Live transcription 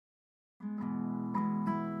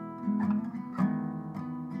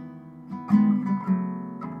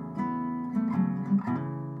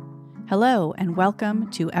Hello, and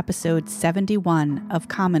welcome to episode 71 of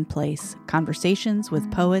Commonplace, Conversations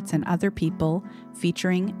with Poets and Other People,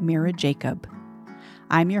 featuring Mira Jacob.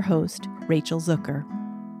 I'm your host, Rachel Zucker.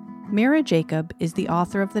 Mira Jacob is the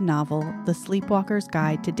author of the novel The Sleepwalker's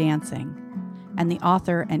Guide to Dancing, and the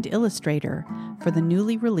author and illustrator for the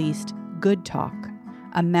newly released Good Talk,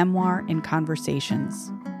 a memoir in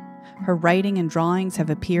conversations. Her writing and drawings have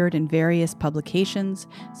appeared in various publications,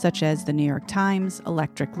 such as The New York Times,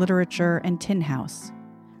 Electric Literature, and Tin House.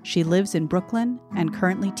 She lives in Brooklyn and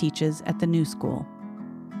currently teaches at the New School.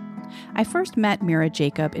 I first met Mira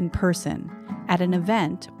Jacob in person at an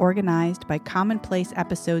event organized by Commonplace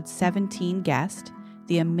Episode 17 guest,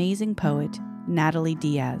 the amazing poet Natalie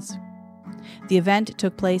Diaz. The event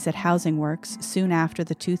took place at Housing Works soon after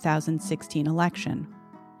the 2016 election.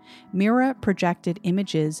 Mira projected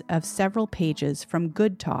images of several pages from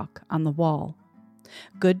Good Talk on the wall.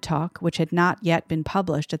 Good Talk, which had not yet been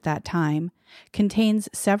published at that time, contains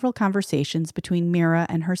several conversations between Mira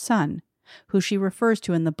and her son, who she refers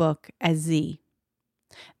to in the book as Z.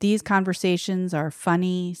 These conversations are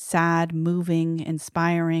funny, sad, moving,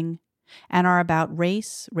 inspiring, and are about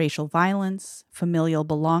race, racial violence, familial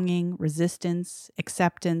belonging, resistance,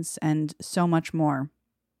 acceptance, and so much more.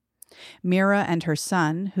 Mira and her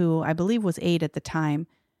son, who I believe was 8 at the time,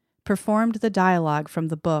 performed the dialogue from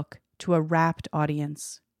the book to a rapt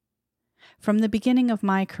audience. From the beginning of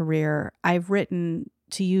my career, I've written,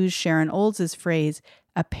 to use Sharon Olds' phrase,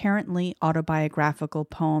 apparently autobiographical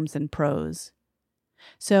poems and prose.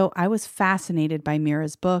 So I was fascinated by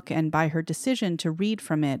Mira's book and by her decision to read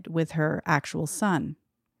from it with her actual son.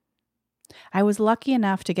 I was lucky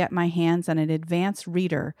enough to get my hands on an advanced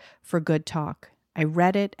reader for Good Talk. I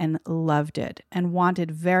read it and loved it and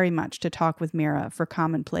wanted very much to talk with Mira for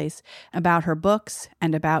Commonplace about her books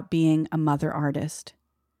and about being a mother artist.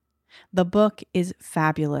 The book is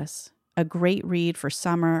fabulous, a great read for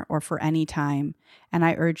summer or for any time, and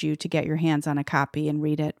I urge you to get your hands on a copy and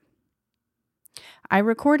read it. I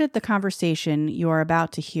recorded the conversation you are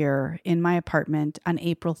about to hear in my apartment on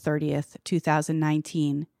April 30th,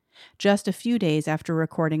 2019, just a few days after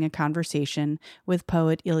recording a conversation with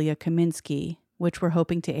poet Ilya Kaminsky, which we're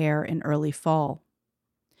hoping to air in early fall.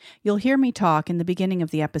 You'll hear me talk in the beginning of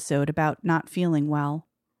the episode about not feeling well.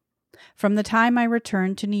 From the time I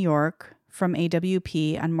returned to New York from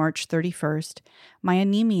AWP on March 31st, my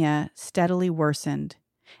anemia steadily worsened,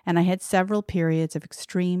 and I had several periods of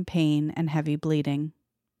extreme pain and heavy bleeding.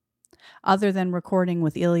 Other than recording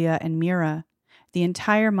with Ilya and Mira, the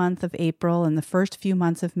entire month of April and the first few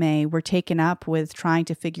months of May were taken up with trying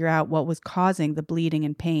to figure out what was causing the bleeding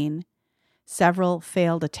and pain, several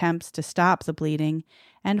failed attempts to stop the bleeding,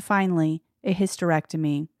 and finally, a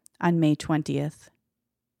hysterectomy on May 20th.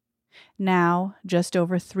 Now, just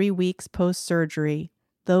over 3 weeks post-surgery,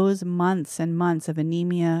 those months and months of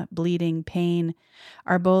anemia, bleeding, pain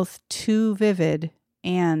are both too vivid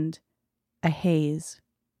and a haze.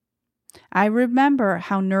 I remember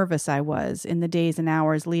how nervous I was in the days and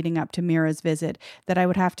hours leading up to Mira's visit that I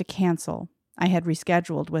would have to cancel. I had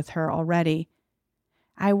rescheduled with her already.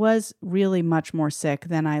 I was really much more sick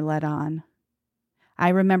than I let on. I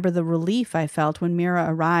remember the relief I felt when Mira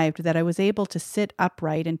arrived that I was able to sit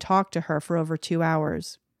upright and talk to her for over 2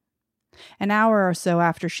 hours. An hour or so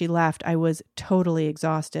after she left, I was totally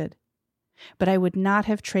exhausted. But I would not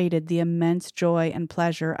have traded the immense joy and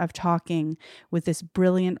pleasure of talking with this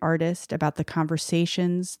brilliant artist about the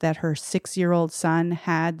conversations that her 6-year-old son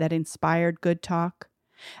had that inspired Good Talk,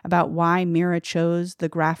 about why Mira chose the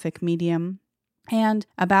graphic medium, and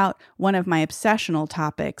about one of my obsessional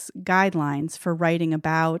topics, guidelines for writing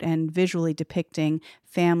about and visually depicting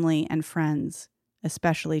family and friends,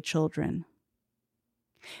 especially children.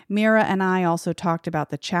 Mira and I also talked about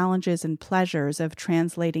the challenges and pleasures of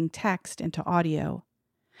translating text into audio,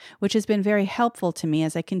 which has been very helpful to me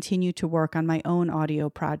as I continue to work on my own audio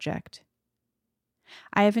project.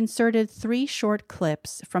 I have inserted 3 short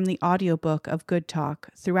clips from the audiobook of Good Talk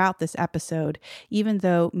throughout this episode, even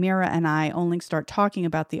though Mira and I only start talking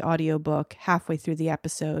about the audiobook halfway through the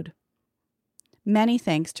episode. Many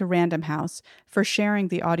thanks to Random House for sharing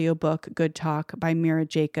the audiobook Good Talk by Mira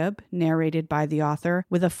Jacob, narrated by the author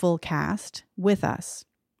with a full cast, with us,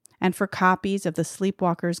 and for copies of The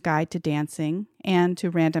Sleepwalker's Guide to Dancing, and to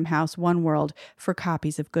Random House One World for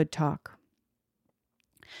copies of Good Talk.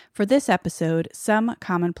 For this episode, some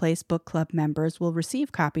Commonplace Book Club members will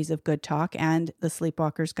receive copies of Good Talk and The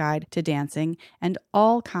Sleepwalker's Guide to Dancing, and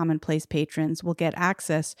all Commonplace patrons will get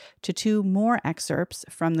access to 2 more excerpts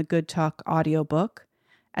from the Good Talk audiobook,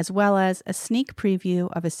 as well as a sneak preview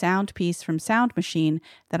of a sound piece from Sound Machine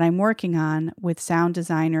that I'm working on with sound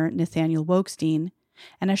designer Nathaniel Wokestein,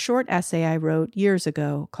 and a short essay I wrote years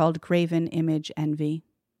ago called Graven Image Envy.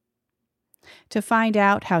 To find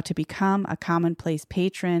out how to become a Commonplace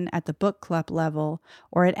patron at the book club level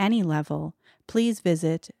or at any level, please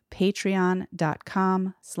visit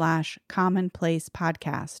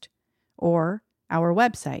patreon.com/commonplacepodcast or our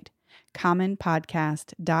website,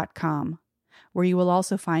 commonpodcast.com, where you will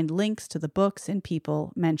also find links to the books and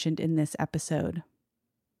people mentioned in this episode.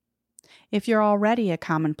 If you're already a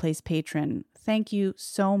Commonplace patron, thank you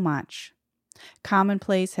so much.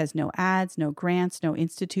 Commonplace has no ads, no grants, no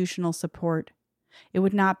institutional support. It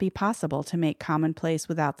would not be possible to make Commonplace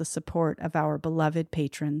without the support of our beloved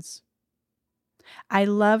patrons. I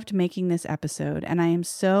loved making this episode, and I am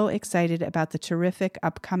so excited about the terrific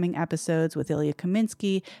upcoming episodes with Ilya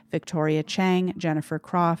Kaminsky, Victoria Chang, Jennifer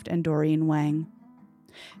Croft, and Doreen Wang.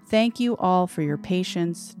 Thank you all for your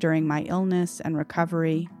patience during my illness and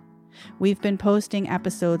recovery. We've been posting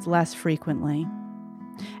episodes less frequently.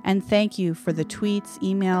 And thank you for the tweets,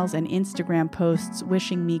 emails, and Instagram posts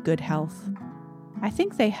wishing me good health. I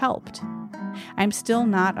think they helped. I'm still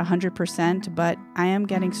not 100%, but I am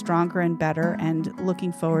getting stronger and better and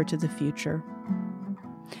looking forward to the future.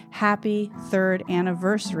 Happy 3rd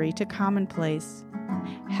anniversary to Commonplace.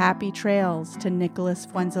 Happy trails to Nicholas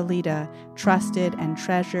Fuenzalida, trusted and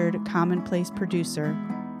treasured Commonplace producer,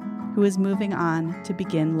 who is moving on to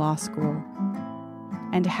begin law school.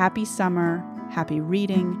 And happy summer, happy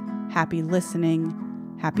reading, happy listening,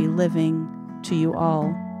 happy living to you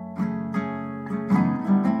all.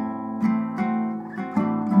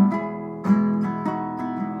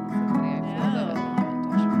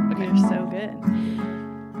 You're so good.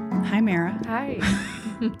 Hi, Mira. Hi.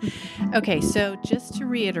 Okay, so just to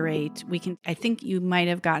reiterate, I think you might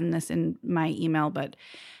have gotten this in my email, but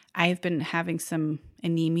I've been having some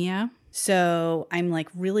anemia. So I'm like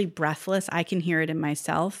really breathless. I can hear it in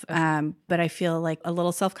myself, but I feel like a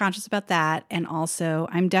little self-conscious about that. And also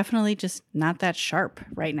I'm definitely just not that sharp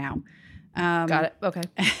right now. Got it. Okay.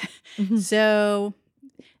 So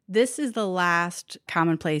this is the last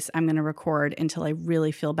Commonplace I'm going to record until I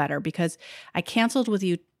really feel better, because I canceled with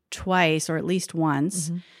you twice, or at least once.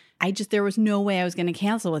 Mm-hmm. There was no way I was going to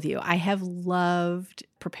cancel with you. I have loved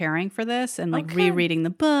preparing for this and rereading the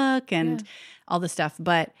book and all this stuff,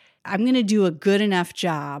 but I'm going to do a good enough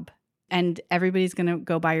job, and everybody's going to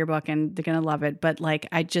go buy your book and they're going to love it. But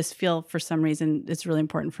I just feel for some reason it's really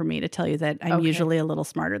important for me to tell you that I'm usually a little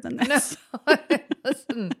smarter than this. No.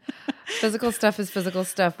 Listen, physical stuff is physical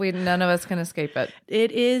stuff. None of us can escape it.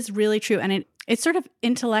 It is really true. And it's sort of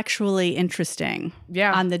intellectually interesting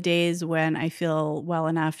on the days when I feel well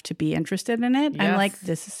enough to be interested in it. Yes. I'm like,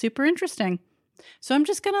 this is super interesting. So I'm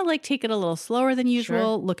just going to take it a little slower than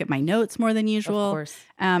usual, look at my notes more than usual. Of course.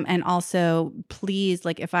 And also, please,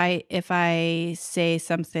 if I say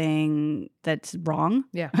something that's wrong,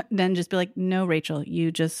 then just be like, no, Rachel,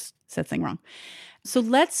 you just said something wrong. So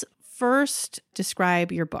let's first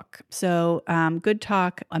describe your book. So Good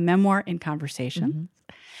Talk, a memoir in conversation,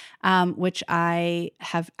 which I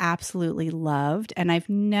have absolutely loved. And I've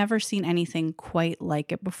never seen anything quite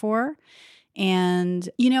like it before. And,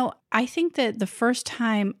 I think that the first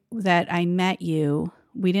time that I met you,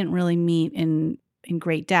 we didn't really meet in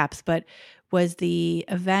great depth, but was the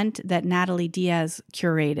event that Natalie Diaz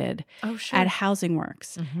curated at Housing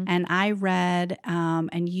Works. Mm-hmm. And I read,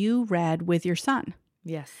 and you read with your son.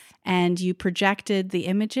 Yes. And you projected the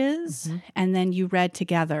images, and then you read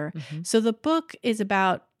together. Mm-hmm. So the book is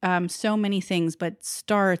about so many things, but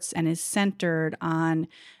starts and is centered on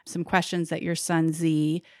some questions that your son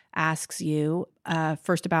Z asks you,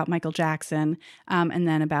 first about Michael Jackson, and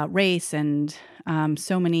then about race, and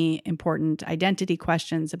so many important identity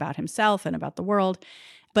questions about himself and about the world.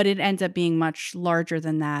 But it ends up being much larger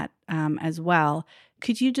than that as well.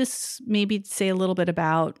 Could you just maybe say a little bit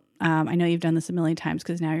about, I know you've done this a million times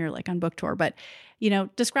because now you're on book tour, but,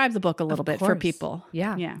 describe the book a little bit for people.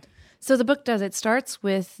 Yeah. So the book it starts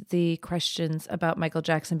with the questions about Michael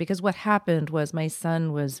Jackson, because what happened was my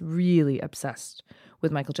son was really obsessed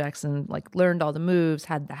with Michael Jackson, learned all the moves,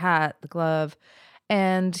 had the hat, the glove.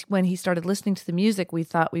 And when he started listening to the music, we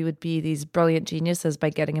thought we would be these brilliant geniuses by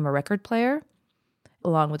getting him a record player.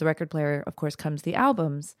 Along with the record player, of course, comes the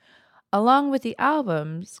albums. Along with the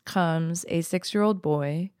albums comes a 6-year-old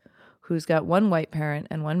boy who's got one white parent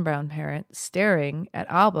and one brown parent staring at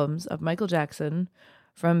albums of Michael Jackson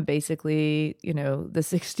from basically, the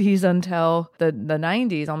 60s until the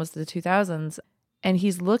 90s, almost the 2000s. And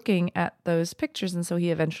he's looking at those pictures. And so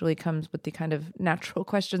he eventually comes with the kind of natural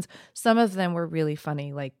questions. Some of them were really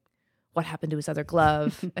funny, like what happened to his other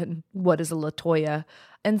glove and what is a LaToya?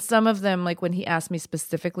 And some of them, when he asked me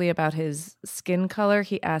specifically about his skin color,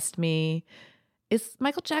 he asked me is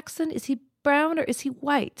Michael Jackson, is he brown or is he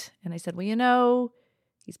white? And I said, well,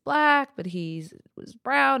 he's black, but he was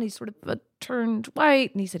brown. He sort of turned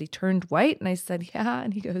white. And he said, he turned white? And I said, yeah.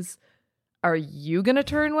 And he goes, are you going to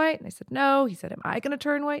turn white? And I said, no. He said, am I going to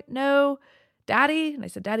turn white? No. Daddy? And I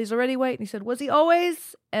said, Daddy's already white. And he said, was he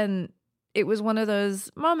always? And it was one of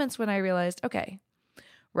those moments when I realized, okay,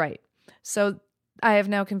 right. So I have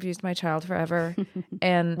now confused my child forever.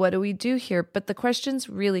 And what do we do here? But the questions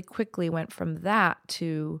really quickly went from that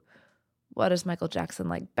to, what is Michael Jackson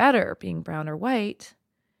like better, being brown or white?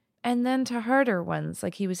 And then to harder ones,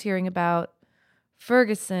 like he was hearing about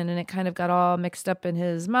Ferguson, and it kind of got all mixed up in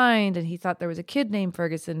his mind, and he thought there was a kid named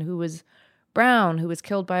Ferguson who was brown, who was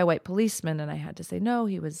killed by a white policeman. And I had to say, no,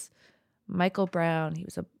 he was Michael Brown. He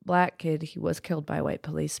was a black kid. He was killed by a white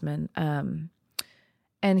policeman.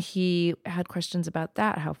 And he had questions about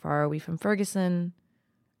that. How far are we from Ferguson?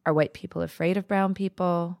 Are white people afraid of brown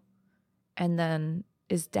people? And then,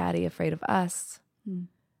 is Daddy afraid of us?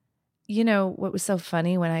 You know, what was so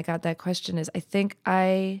funny when I got that question is I think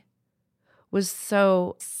I was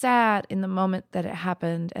so sad in the moment that it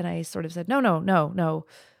happened. And I sort of said, no.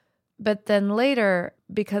 But then later,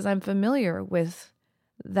 because I'm familiar with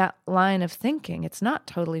that line of thinking, it's not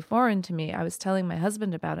totally foreign to me. I was telling my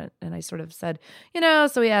husband about it, and I sort of said,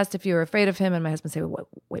 so he asked if you were afraid of him, and my husband said,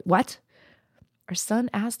 wait, what? Our son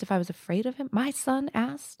asked if I was afraid of him? My son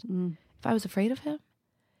asked if I was afraid of him?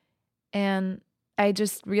 And I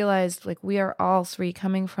just realized, like, we are all three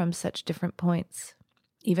coming from such different points,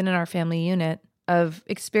 even in our family unit of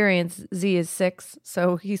experience. Z is 6,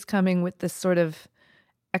 so he's coming with this sort of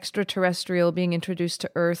extraterrestrial, being introduced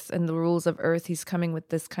to Earth and the rules of Earth. He's coming with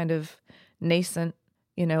this kind of nascent,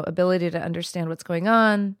 ability to understand what's going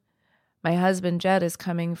on. My husband, Jed, is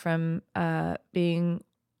coming from being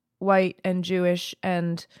white and Jewish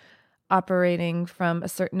and operating from a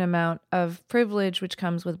certain amount of privilege, which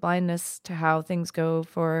comes with blindness to how things go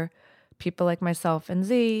for people like myself and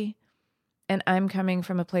Z. And I'm coming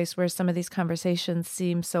from a place where some of these conversations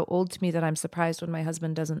seem so old to me that I'm surprised when my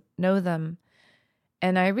husband doesn't know them.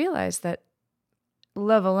 And I realized that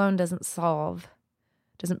love alone doesn't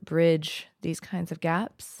bridge these kinds of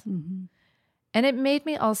gaps. Mm-hmm. And it made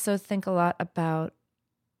me also think a lot about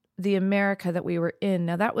the America that we were in.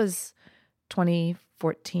 Now, that was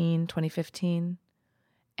 2014, 2015,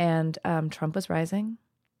 and Trump was rising.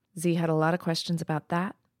 Z had a lot of questions about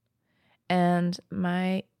that. And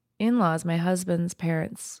my in-laws, my husband's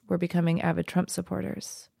parents, were becoming avid Trump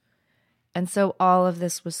supporters. And so all of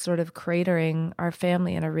this was sort of cratering our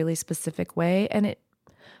family in a really specific way. And it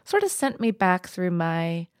sort of sent me back through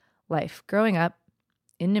my life growing up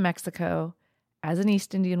in New Mexico as an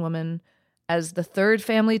East Indian woman, as the third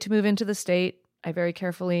family to move into the state. I very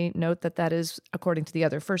carefully note that is according to the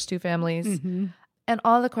other first two families. Mm-hmm. And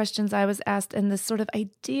all the questions I was asked, and this sort of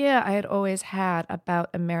idea I had always had about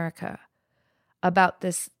America, about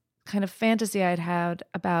this kind of fantasy I'd had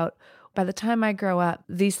about, by the time I grow up,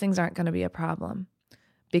 these things aren't going to be a problem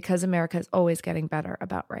because America is always getting better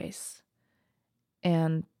about race,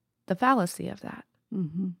 and the fallacy of that.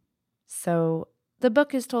 Mm-hmm. So the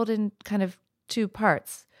book is told in kind of two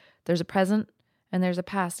parts. There's a present and there's a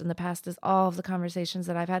past, and the past is all of the conversations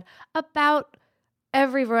that I've had about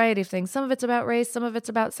every variety of things. Some of it's about race, some of it's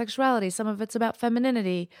about sexuality, some of it's about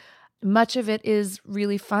femininity. Much of it is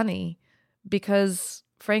really funny because,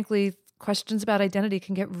 frankly, questions about identity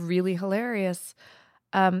can get really hilarious.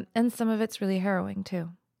 And some of it's really harrowing too.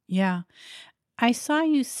 Yeah. I saw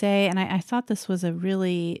you say, and I thought this was a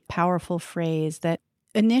really powerful phrase, that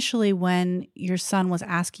initially when your son was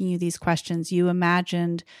asking you these questions, you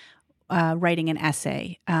imagined writing an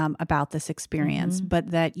essay about this experience, mm-hmm.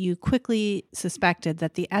 but that you quickly suspected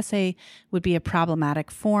that the essay would be a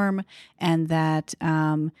problematic form, and that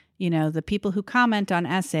the people who comment on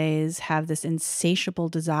essays have this insatiable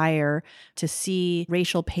desire to see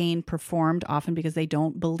racial pain performed, often because they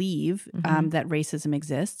don't believe mm-hmm. That racism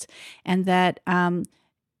exists, and that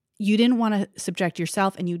you didn't want to subject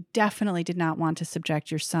yourself, and you definitely did not want to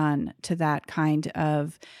subject your son to that kind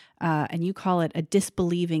of, and you call it a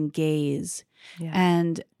disbelieving gaze. Yeah.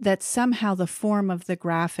 And that somehow the form of the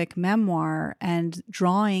graphic memoir and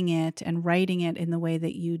drawing it and writing it in the way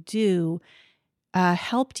that you do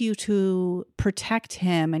helped you to protect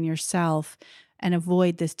him and yourself and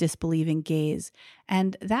avoid this disbelieving gaze.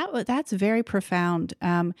 And that's very profound.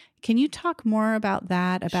 Can you talk more about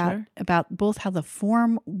that? About both how the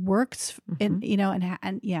form works, mm-hmm.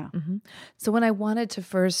 and yeah. Mm-hmm. So when I wanted to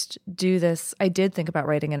first do this, I did think about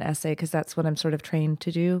writing an essay because that's what I'm sort of trained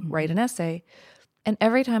to do, mm-hmm. write an essay. And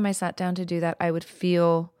every time I sat down to do that, I would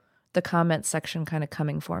feel the comment section kind of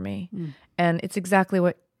coming for me. Mm. And it's exactly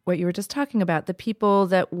what what you were just talking about, the people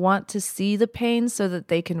that want to see the pain so that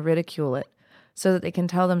they can ridicule it, so that they can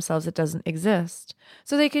tell themselves it doesn't exist.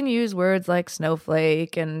 So they can use words like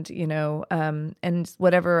snowflake and, and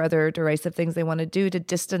whatever other derisive things they want to do to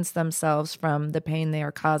distance themselves from the pain they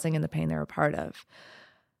are causing and the pain they're a part of.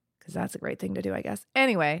 Because that's a great thing to do, I guess.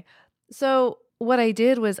 Anyway, so what I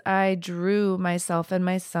did was I drew myself and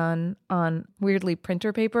my son on weirdly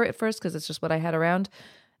printer paper at first, because it's just what I had around.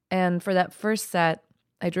 And for that first set,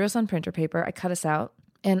 I drew us on printer paper. I cut us out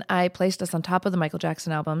and I placed us on top of the Michael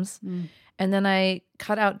Jackson albums. And then I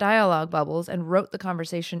cut out dialogue bubbles and wrote the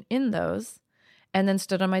conversation in those, and then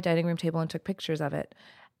stood on my dining room table and took pictures of it.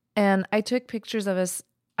 And I took pictures of us.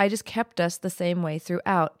 I just kept us the same way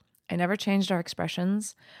throughout. I never changed our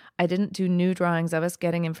expressions. I didn't do new drawings of us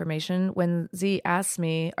getting information. When Z asks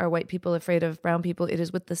me, are white people afraid of brown people? It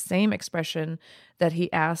is with the same expression that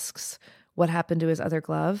he asks what happened to his other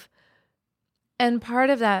glove. And part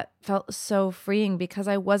of that felt so freeing because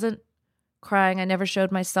I wasn't crying. I never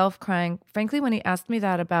showed myself crying. Frankly, when he asked me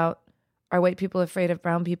that about, are white people afraid of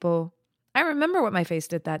brown people? I remember what my face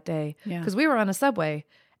did that day because we were on a subway.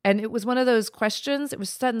 And it was one of those questions. It was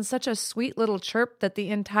said in such a sweet little chirp that the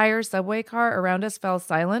entire subway car around us fell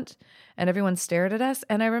silent and everyone stared at us.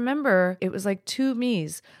 And I remember it was like two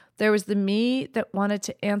me's. There was the me that wanted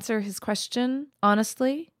to answer his question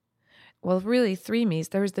honestly. Well, really three me's.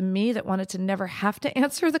 There was the me that wanted to never have to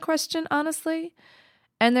answer the question honestly.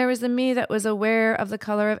 And there was the me that was aware of the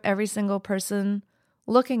color of every single person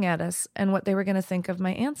looking at us and what they were going to think of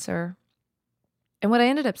my answer. And what I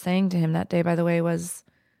ended up saying to him that day, by the way, was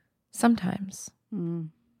sometimes,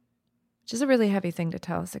 which is a really heavy thing to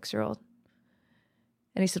tell a 6-year-old.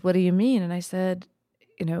 And he said, what do you mean? And I said,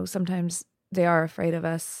 sometimes they are afraid of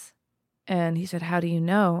us. And he said, how do you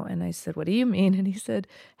know? And I said, what do you mean? And he said,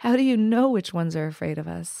 how do you know which ones are afraid of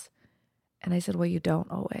us? And I said, well, you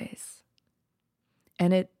don't always.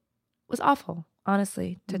 And it was awful,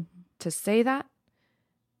 honestly, to say that.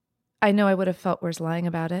 I know I would have felt worse lying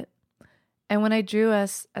about it. And when I drew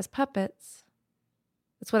us as puppets,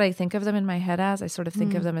 that's what I think of them in my head as. I sort of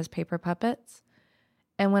think of them as paper puppets.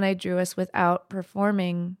 And when I drew us without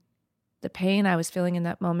performing the pain I was feeling in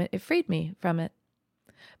that moment, it freed me from it.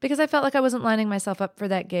 Because I felt like I wasn't lining myself up for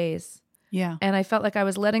that gaze. Yeah. And I felt like I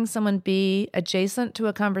was letting someone be adjacent to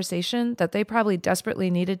a conversation that they probably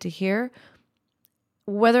desperately needed to hear.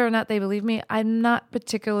 Whether or not they believe me, I'm not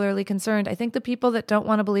particularly concerned. I think the people that don't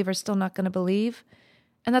want to believe are still not going to believe.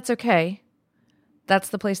 And that's okay. That's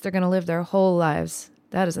the place they're going to live their whole lives.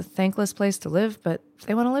 That is a thankless place to live, but if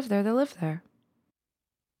they want to live there, they'll live there.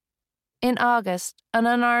 In August, an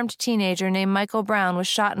unarmed teenager named Michael Brown was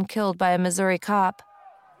shot and killed by a Missouri cop.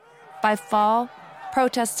 By fall,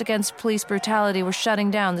 protests against police brutality were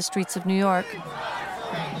shutting down the streets of New York.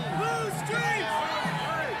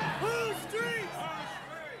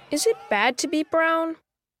 Is it bad to be brown?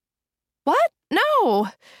 What? No!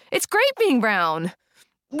 It's great being brown.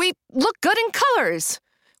 We look good in colors.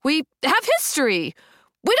 We have history.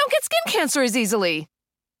 We don't get skin cancer as easily.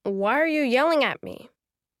 Why are you yelling at me?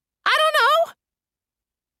 I don't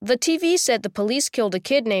know. The TV said the police killed a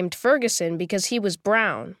kid named Ferguson because he was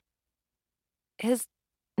brown. His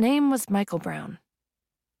name was Michael Brown.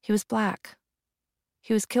 He was black.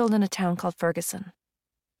 He was killed in a town called Ferguson.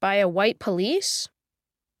 By a white police?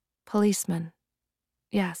 Policeman.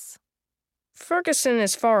 Yes. Ferguson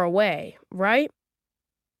is far away, right?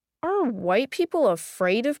 Are white people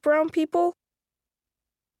afraid of brown people?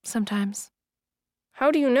 Sometimes. How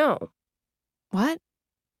do you know? What?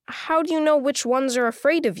 How do you know which ones are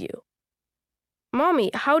afraid of you? Mommy,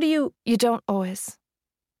 how do you... You don't always.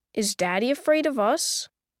 Is Daddy afraid of us?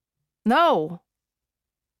 No.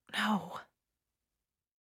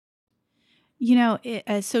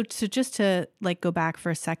 So just to go back for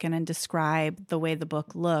a second and describe the way the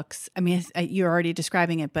book looks. I mean, you're already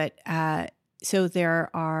describing it, but so there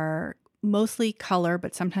are mostly color,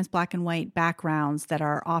 but sometimes black and white backgrounds that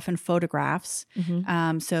are often photographs.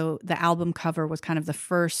 So the album cover was kind of the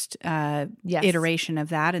first iteration of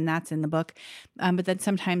that, and that's in the book. But then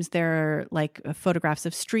sometimes there are photographs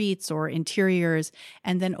of streets or interiors,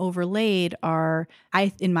 and then overlaid are,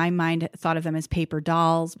 in my mind, thought of them as paper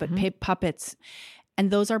dolls, but puppets. And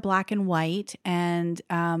those are black and white. And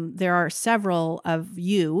there are several of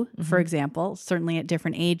you, for example, certainly at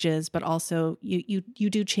different ages, but also you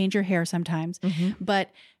do change your hair sometimes. But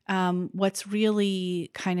what's really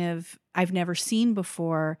kind of I've never seen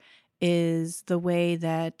before is the way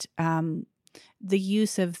that the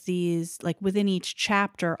use of these, within each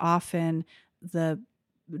chapter, often the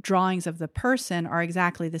drawings of the person are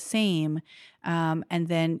exactly the same. And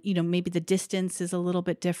then, maybe the distance is a little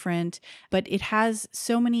bit different, but it has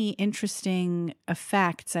so many interesting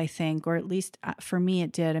effects, I think, or at least for me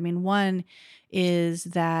it did. I mean, one is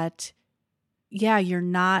that, you're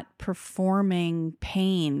not performing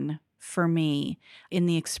pain for me in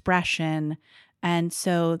the expression. And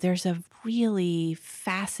so there's a really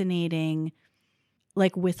fascinating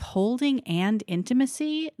withholding and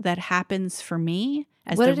intimacy that happens for me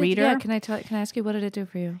as the reader. Can I ask you, what did it do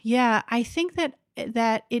for you? Yeah, I think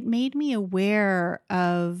that it made me aware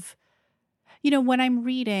of, when I'm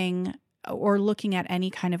reading or looking at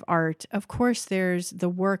any kind of art, of course, there's the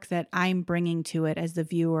work that I'm bringing to it as the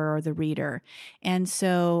viewer or the reader. And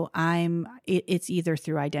so it's either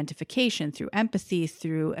through identification, through empathy,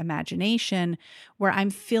 through imagination, where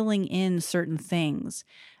I'm filling in certain things.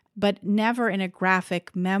 But never in a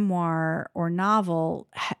graphic memoir or novel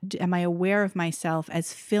am I aware of myself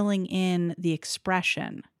as filling in the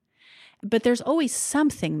expression. But there's always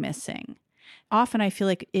something missing. Often I feel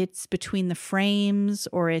like it's between the frames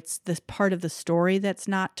or it's this part of the story that's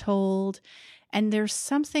not told. And there's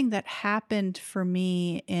something that happened for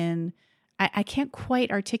me I can't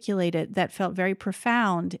quite articulate it, that felt very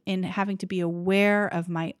profound in having to be aware of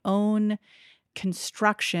my own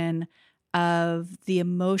construction of the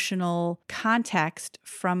emotional context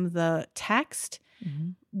from the text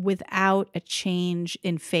without a change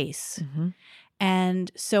in face. And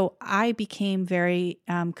so I became very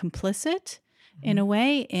complicit in a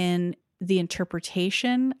way in the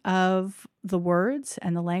interpretation of the words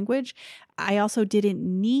and the language. I also didn't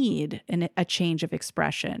need a change of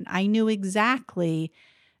expression. I knew exactly,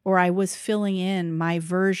 or I was filling in my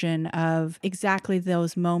version of exactly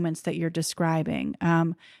those moments that you're describing.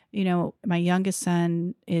 My youngest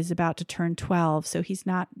son is about to turn 12, so he's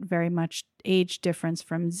not very much age difference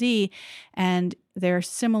from Z. And they're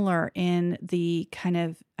similar in the kind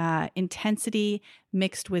of intensity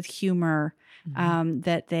mixed with humor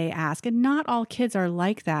that they ask. And not all kids are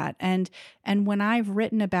like that. And when I've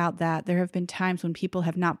written about that, there have been times when people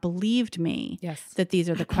have not believed me that these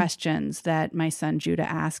are the questions that my son Judah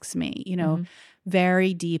asks me,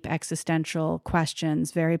 very deep existential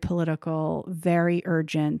questions, very political, very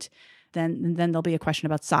urgent. Then there'll be a question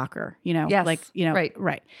about soccer,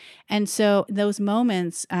 right. And so those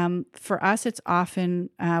moments, for us, it's often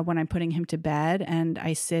when I'm putting him to bed and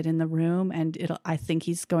I sit in the room and I think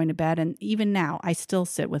he's going to bed. And even now I still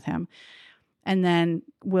sit with him. And then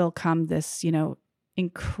will come this,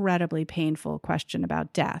 incredibly painful question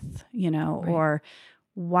about death, or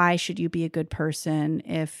why should you be a good person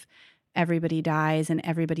if everybody dies and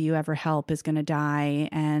everybody you ever help is going to die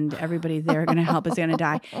and everybody they're going to help is going to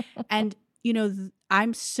die. And,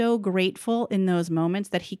 I'm so grateful in those moments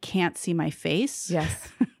that he can't see my face. Yes.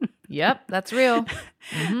 Yep. That's real.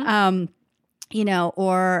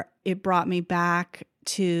 Or it brought me back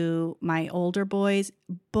to my older boys.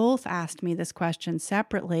 Both asked me this question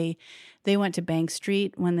separately. They went to Bank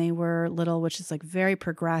Street when they were little, which is very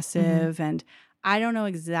progressive. And I don't know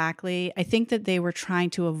exactly. I think that they were trying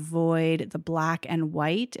to avoid the black and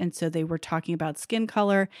white. And so they were talking about skin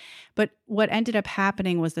color. But what ended up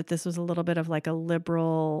happening was that this was a little bit of a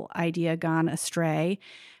liberal idea gone astray,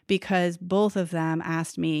 because both of them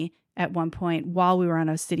asked me at one point while we were on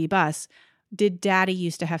a city bus, did Daddy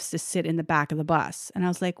used to have to sit in the back of the bus? And I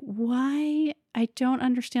was like, why? I don't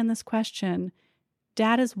understand this question.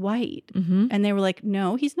 Dad is white. And they were like,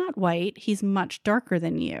 no, he's not white. He's much darker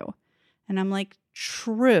than you. And I'm like,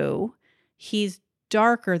 true, he's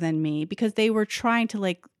darker than me, because they were trying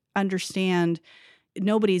to understand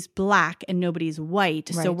nobody's black and nobody's white.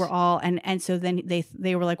 Right. So we're all, and so then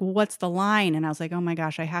they were like, well, what's the line? And I was like, oh my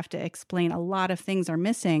gosh, I have to explain. A lot of things are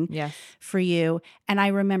missing for you. And I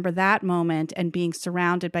remember that moment and being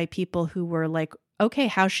surrounded by people who were like, okay,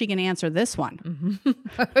 how's she going to answer this one?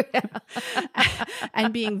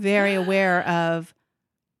 And being very aware of,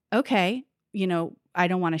 okay, I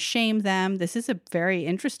don't want to shame them. This is a very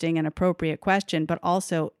interesting and appropriate question, but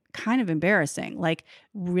also kind of embarrassing.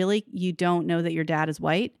 Really, you don't know that your dad is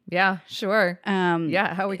white? Yeah, sure. How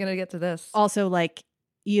are we going to get to this? Also,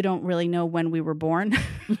 you don't really know when we were born.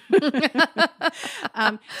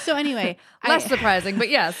 So anyway. Less surprising, but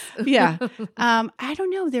yes. Yeah. I don't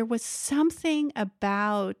know. There was something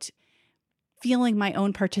about feeling my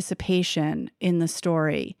own participation in the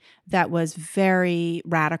story that was very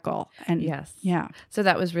radical. And yes. Yeah. So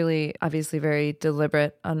that was really obviously very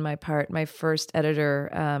deliberate on my part. My first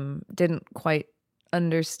editor didn't quite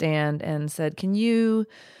understand and said, can you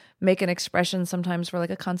make an expression sometimes for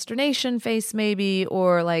a consternation face maybe,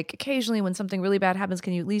 or occasionally when something really bad happens,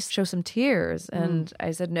 can you at least show some tears? And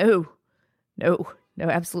I said, no, no,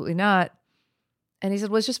 absolutely not. And he said,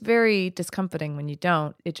 well, it's just very discomforting when you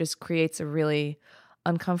don't. It just creates a really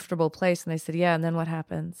uncomfortable place. And I said, yeah, and then what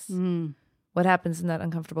happens? What happens in that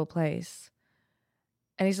uncomfortable place?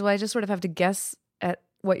 And he said, well, I just sort of have to guess at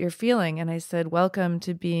what you're feeling. And I said, welcome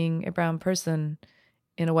to being a brown person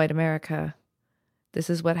in a white America. This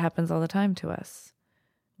is what happens all the time to us.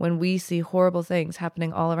 When we see horrible things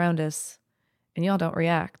happening all around us, and y'all don't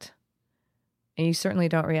react. And you certainly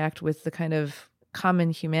don't react with the kind of common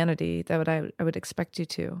humanity that I would expect you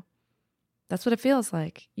to. That's what it feels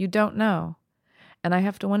like. You don't know. And I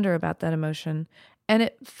have to wonder about that emotion. And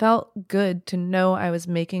it felt good to know I was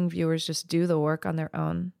making viewers just do the work on their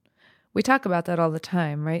own. We talk about that all the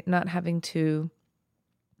time, right? Not having to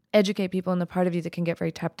educate people in the part of you that can get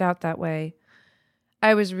very tapped out that way.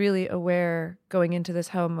 I was really aware going into this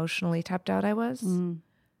how emotionally tapped out I was.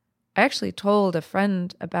 I actually told a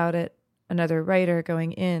friend about it, another writer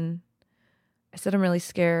going in. I said, I'm really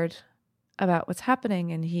scared about what's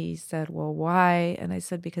happening. And he said, well, why? And I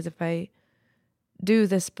said, because if I do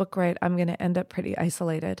this book right, I'm going to end up pretty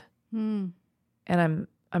isolated. And I'm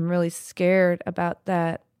really scared about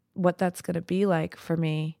that, what that's going to be like for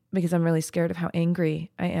me, because I'm really scared of how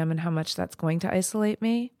angry I am and how much that's going to isolate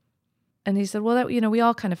me. And he said, well, that, we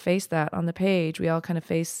all kind of face that on the page. We all kind of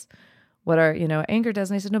face what our, anger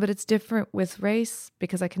does. And I said, no, but it's different with race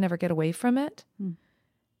because I can never get away from it.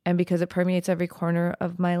 And because it permeates every corner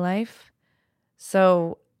of my life.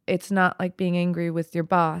 So it's not like being angry with your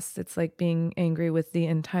boss. It's like being angry with the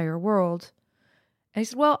entire world. And he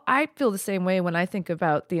said, well, I feel the same way when I think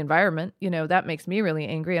about the environment. That makes me really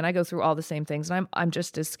angry. And I go through all the same things. And I'm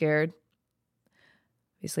just as scared.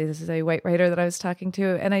 Obviously, this is a white writer that I was talking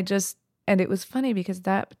to. And it was funny because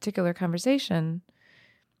that particular conversation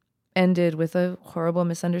ended with a horrible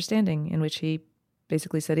misunderstanding in which he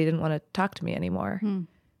basically said he didn't want to talk to me anymore.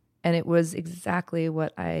 And it was exactly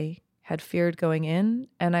what I had feared going in.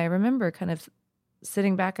 And I remember kind of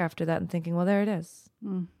sitting back after that and thinking, well, there it is.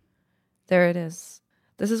 There it is.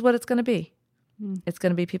 This is what it's going to be. It's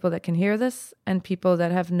going to be people that can hear this and people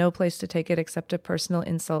that have no place to take it except a personal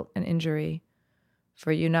insult and injury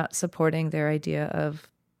for you not supporting their idea of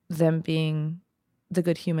them being the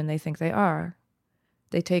good human they think they are.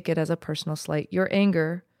 They take it as a personal slight. Your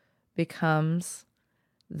anger becomes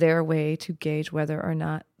their way to gauge whether or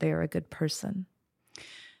not they are a good person.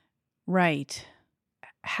 Right.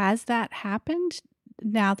 Has that happened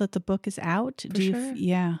now that the book is out? Sure.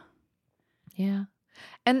 Yeah. Yeah.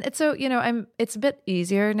 And it's so, it's a bit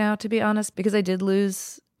easier now, to be honest, because I did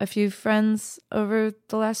lose a few friends over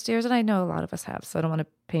the last years, and I know a lot of us have, so I don't want to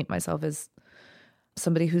paint myself as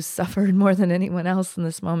somebody who's suffered more than anyone else in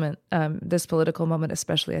this moment. This political moment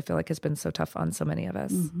especially, I feel like has been so tough on so many of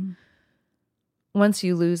us. Once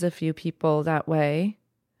you lose a few people that way,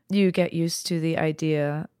 you get used to the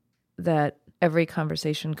idea that every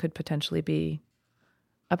conversation could potentially be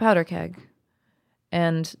a powder keg.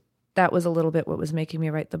 And that was a little bit what was making me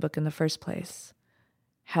write the book in the first place.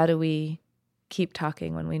 How do we keep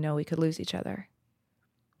talking when we know we could lose each other?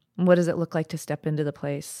 And what does it look like to step into the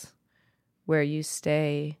place where you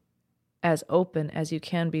stay as open as you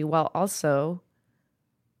can be while also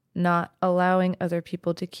not allowing other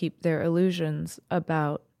people to keep their illusions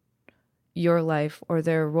about your life or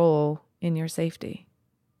their role in your safety?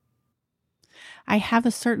 I have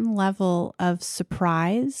a certain level of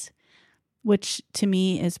surprise, which to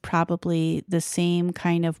me is probably the same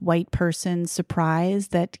kind of white person surprise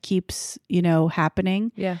that keeps,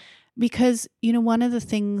 happening. Yeah. Because, one of the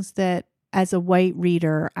things that as a white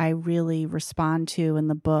reader, I really respond to in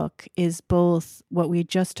the book is both what we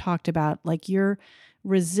just talked about, like your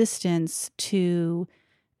resistance to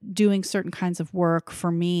doing certain kinds of work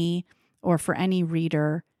for me or for any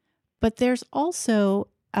reader. But there's also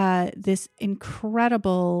this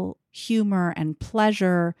incredible humor and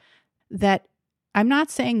pleasure that I'm not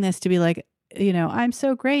saying this to be like, I'm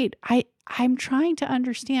so great. I'm trying to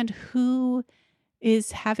understand who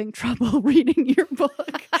is having trouble reading your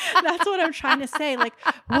book. That's what I'm trying to say. Like,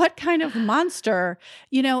 what kind of monster,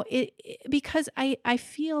 because I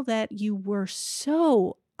feel that you were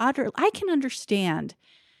so I can understand,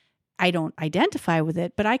 I don't identify with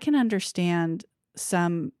it, but I can understand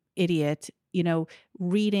some idiot,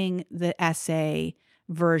 reading the essay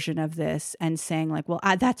version of this and saying like, well,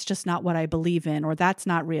 that's just not what I believe in, or that's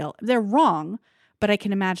not real. They're wrong, but I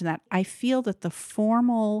can imagine that. I feel that the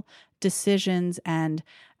formal decisions and,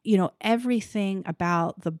 everything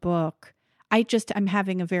about the book, I'm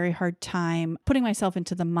having a very hard time putting myself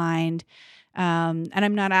into the mind. And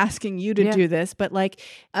I'm not asking you to do this, but like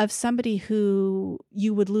of somebody who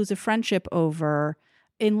you would lose a friendship over,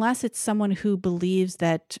 unless it's someone who believes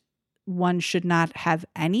that one should not have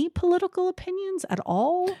any political opinions at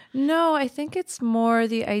all? No, I think it's more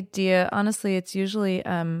the idea. Honestly, it's usually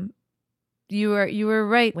you were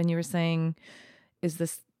right when you were saying, is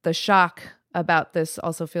this the shock about this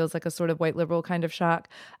also feels like a sort of white liberal kind of shock.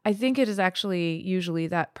 I think it is actually usually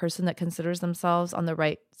that person that considers themselves on the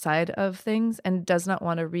right side of things and does not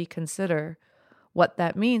want to reconsider what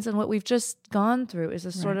that means. And what we've just gone through is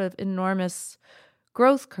a sort of enormous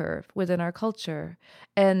growth curve within our culture.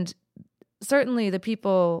 And certainly the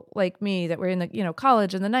people like me that were in the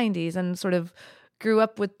college in the 90s and sort of grew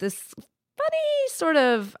up with this funny sort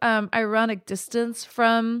of ironic distance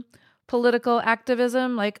from political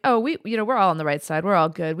activism, like, oh, we're all on the right side, we're all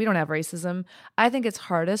good, we don't have racism. I think it's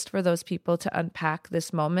hardest for those people to unpack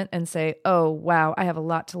this moment and say, oh wow, I have a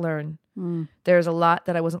lot to learn. There's a lot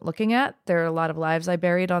that I wasn't looking at. There are a lot of lives I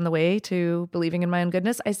buried on the way to believing in my own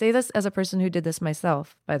goodness. I say this as a person who did this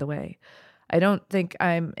myself, by the way. I don't think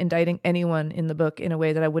I'm indicting anyone in the book in a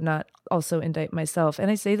way that I would not also indict myself.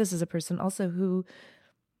 And I say this as a person also who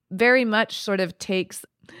very much sort of takes,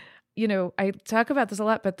 I talk about this a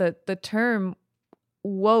lot, but the term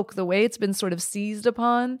woke, the way it's been sort of seized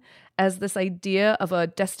upon as this idea of a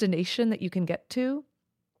destination that you can get to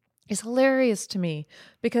is hilarious to me,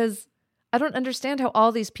 because I don't understand how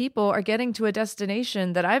all these people are getting to a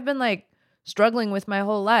destination that I've been like struggling with my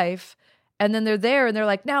whole life. And then they're there and they're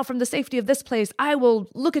like, now from the safety of this place, I will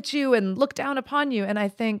look at you and look down upon you. And I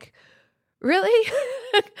think, really?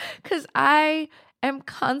 Because I am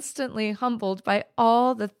constantly humbled by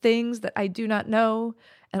all the things that I do not know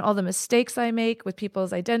and all the mistakes I make with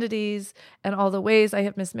people's identities and all the ways I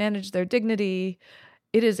have mismanaged their dignity.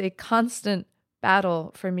 It is a constant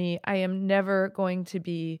battle for me. I am never going to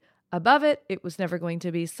be above it. It was never going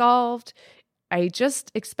to be solved. I just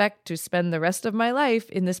expect to spend the rest of my life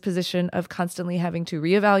in this position of constantly having to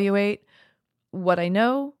reevaluate what I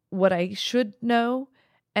know, what I should know,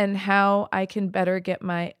 and how I can better get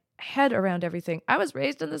my head around everything. I was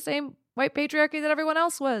raised in the same white patriarchy that everyone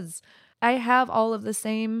else was. I have all of the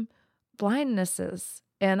same blindnesses,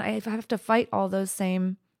 and I have to fight all those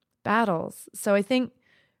same battles. So I think,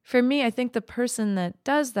 for me, I think the person that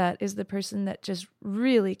does that is the person that just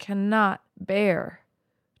really cannot bear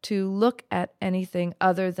to look at anything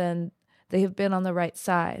other than they have been on the right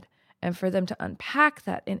side. And for them to unpack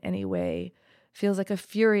that in any way feels like a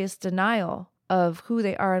furious denial of who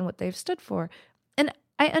they are and what they've stood for. And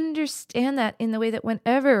I understand that in the way that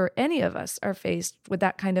whenever any of us are faced with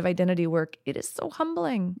that kind of identity work, it is so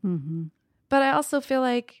humbling. Mm-hmm. But I also feel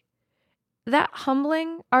like that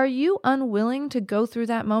humbling, are you unwilling to go through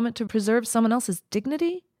that moment to preserve someone else's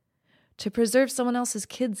dignity? To preserve someone else's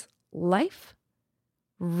kid's life?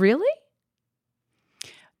 Really?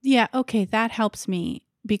 Yeah, okay, that helps me,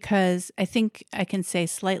 because I think I can say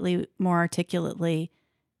slightly more articulately,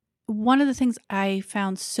 one of the things I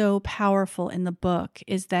found so powerful in the book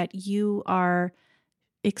is that you are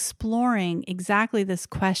exploring exactly this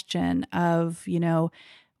question of,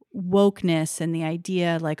 wokeness and the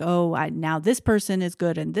idea like, now this person is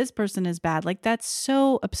good and this person is bad. Like, that's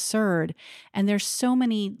so absurd. And there's so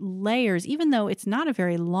many layers. Even though it's not a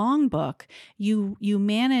very long book, you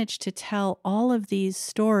manage to tell all of these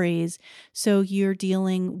stories. So you're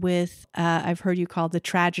dealing with, I've heard you call the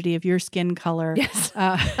tragedy of your skin color. Yes.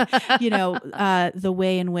 The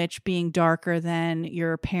way in which being darker than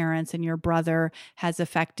your parents and your brother has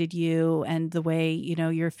affected you, and the way,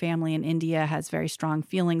 your family in India has very strong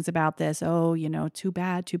feelings about this. Oh, too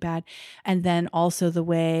bad. And then also the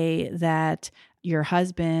way that your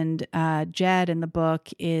husband, Jed, in the book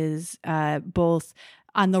is both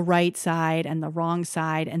on the right side and the wrong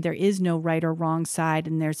side, and there is no right or wrong side.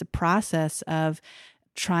 And there's a process of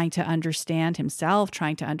trying to understand himself,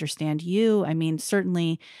 trying to understand you. I mean,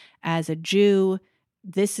 certainly as a Jew,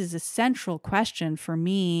 this is a central question for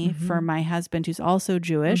me, mm-hmm. for my husband, who's also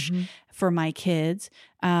Jewish, mm-hmm. for my kids,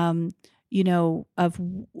 of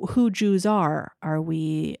who Jews are. Are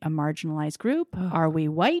we a marginalized group? Oh. Are we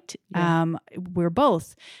white? Yeah. We're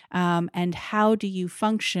both. And how do you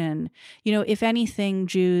function? If anything,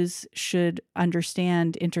 Jews should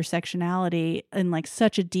understand intersectionality in like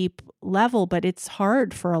such a deep level, but it's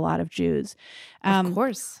hard for a lot of Jews. Of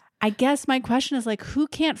course. I guess my question is like, who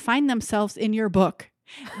can't find themselves in your book?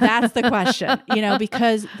 That's the question,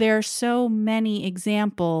 because there are so many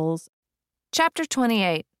examples. Chapter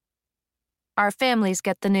 28. Our families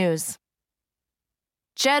get the news.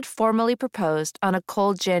 Jed formally proposed on a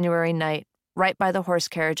cold January night, right by the horse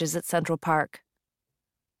carriages at Central Park.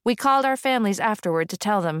 We called our families afterward to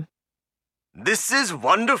tell them. This is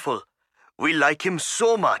wonderful. We like him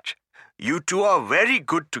so much. You two are very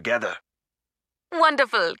good together.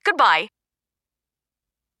 Wonderful. Goodbye.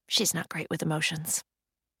 She's not great with emotions.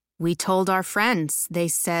 We told our friends. They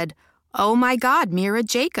said, "Oh my God, Mira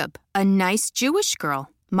Jacob, a nice Jewish girl.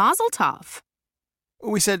 Mazel tov."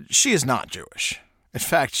 We said she is not Jewish. In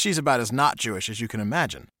fact, she's about as not Jewish as you can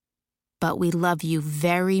imagine. But we love you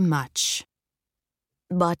very much.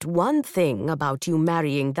 But one thing about you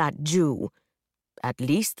marrying that Jew, at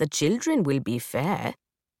least the children will be fair.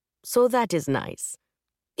 So that is nice,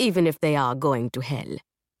 even if they are going to hell.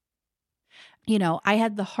 You know, I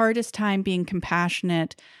had the hardest time being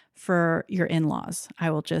compassionate for your in-laws.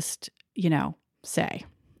 I will just, say.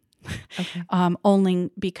 Okay.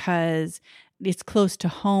 Only because it's close to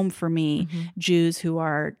home for me. Mm-hmm. Jews who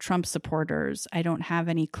are Trump supporters, I don't have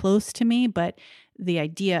any close to me, but the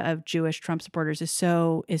idea of Jewish Trump supporters is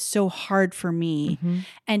so hard for me. Mm-hmm.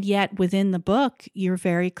 And yet within the book, you're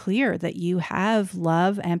very clear that you have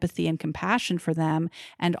love, empathy, and compassion for them,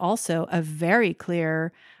 and also a very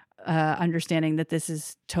clear understanding that this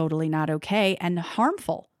is totally not okay and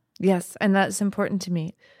harmful. Yes, and that's important to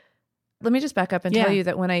me. Let me just back up and tell you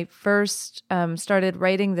that when I first started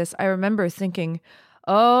writing this, I remember thinking,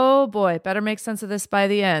 oh boy, better make sense of this by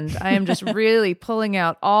the end. I am just really pulling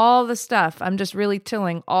out all the stuff. I'm just really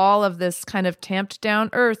tilling all of this kind of tamped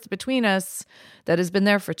down earth between us that has been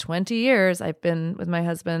there for 20 years. I've been with my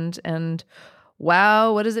husband, and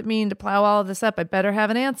wow, what does it mean to plow all of this up? I better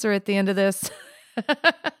have an answer at the end of this.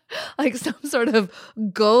 Like some sort of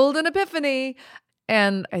golden epiphany.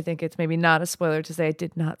 And I think it's maybe not a spoiler to say I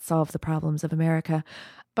did not solve the problems of America,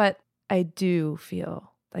 but I do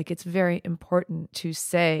feel like it's very important to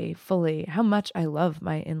say fully how much I love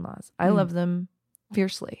my in-laws. I love them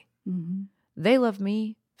fiercely. Mm-hmm. They love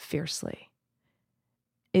me fiercely.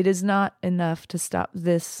 It is not enough to stop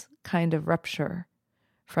this kind of rupture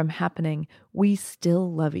from happening. We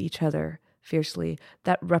still love each other fiercely.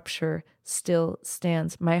 That rupture still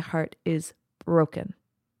stands. My heart is broken.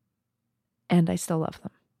 And I still love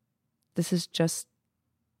them. This is just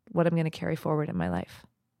what I'm going to carry forward in my life.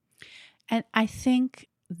 And I think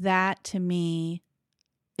that to me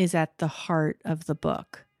is at the heart of the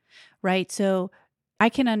book, right? So I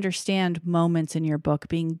can understand moments in your book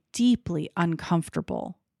being deeply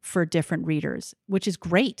uncomfortable for different readers, which is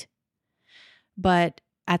great. But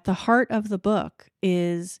at the heart of the book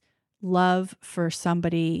is love for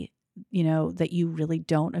somebody, that you really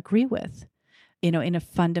don't agree with, in a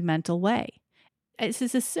fundamental way. This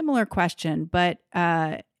is a similar question, but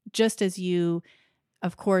just as you,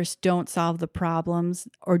 of course, don't solve the problems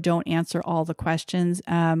or don't answer all the questions,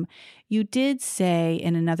 you did say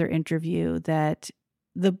in another interview that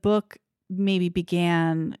the book maybe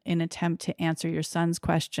began in an attempt to answer your son's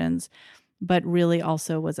questions, but really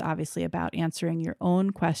also was obviously about answering your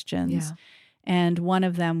own questions. Yeah. And one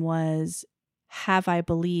of them was, have I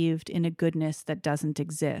believed in a goodness that doesn't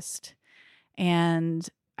exist? And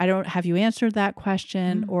have you answered that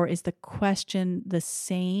question, or is the question the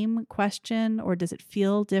same question, or does it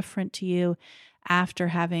feel different to you after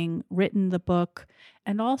having written the book,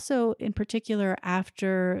 and also in particular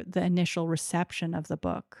after the initial reception of the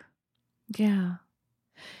book? Yeah.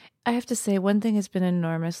 I have to say one thing has been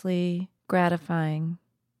enormously gratifying,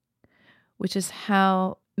 which is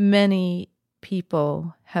how many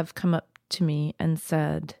people have come up to me and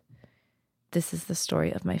said, this is the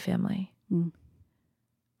story of my family. Mm.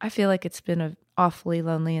 I feel like it's been an awfully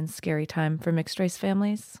lonely and scary time for mixed race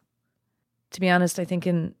families. To be honest, I think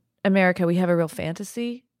in America, we have a real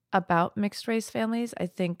fantasy about mixed race families. I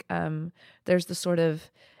think there's the sort of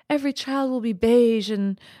every child will be beige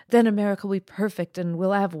and then America will be perfect and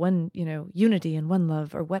we'll have one, unity and one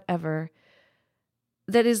love or whatever.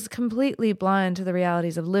 That is completely blind to the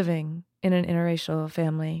realities of living in an interracial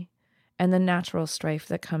family and the natural strife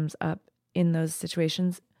that comes up in those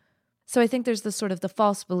situations. So I think there's this sort of the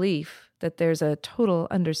false belief that there's a total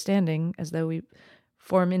understanding as though we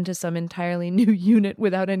form into some entirely new unit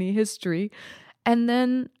without any history. And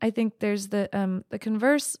then I think there's the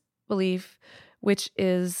converse belief, which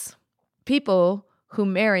is people who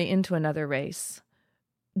marry into another race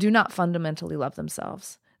do not fundamentally love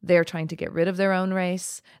themselves. They're trying to get rid of their own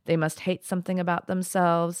race. They must hate something about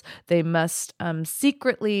themselves. They must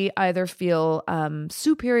secretly either feel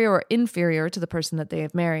superior or inferior to the person that they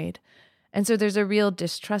have married. And so there's a real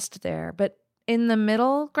distrust there. But in the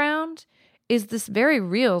middle ground is this very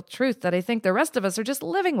real truth that I think the rest of us are just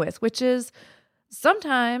living with, which is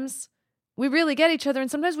sometimes we really get each other and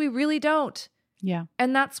sometimes we really don't. Yeah.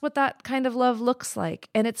 And that's what that kind of love looks like.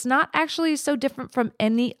 And it's not actually so different from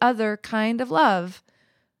any other kind of love,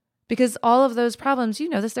 Because all of those problems, you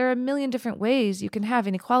know this, there are a million different ways you can have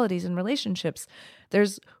inequalities in relationships.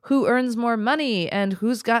 There's who earns more money and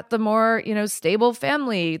who's got the more, stable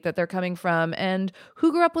family that they're coming from, and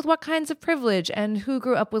who grew up with what kinds of privilege and who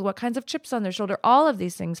grew up with what kinds of chips on their shoulder. All of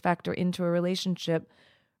these things factor into a relationship.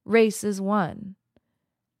 Race is one.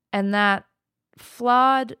 And that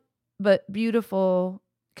flawed but beautiful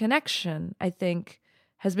connection, I think,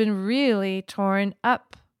 has been really torn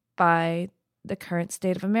up by the current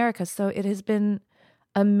state of America. So it has been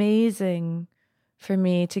amazing for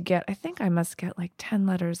me to get, I think I must get like 10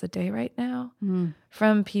 letters a day right now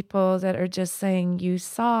from people that are just saying, you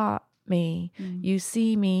saw me, you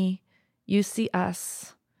see me, you see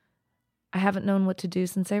us. I haven't known what to do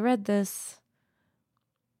since I read this.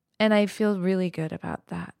 And I feel really good about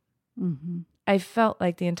that. Mm-hmm. I felt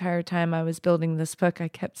like the entire time I was building this book, I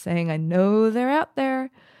kept saying, I know they're out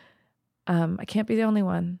there. I can't be the only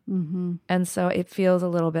one. Mm-hmm. And so it feels a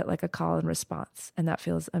little bit like a call and response. And that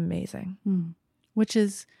feels amazing. Which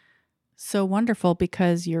is so wonderful,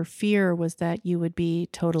 because your fear was that you would be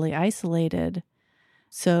totally isolated.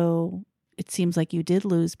 So it seems like you did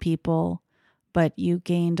lose people, but you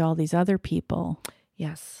gained all these other people.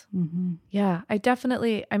 Yes. Mm-hmm. Yeah, I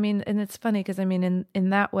definitely, and it's funny because in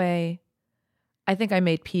that way, I think I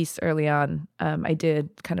made peace early on. I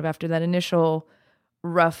did, kind of after that initial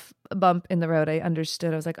rough bump in the road. I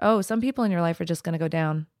understood. I was like, oh, some people in your life are just going to go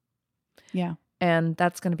down. Yeah. And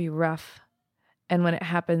that's going to be rough. And when it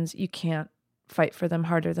happens, you can't fight for them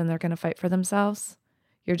harder than they're going to fight for themselves.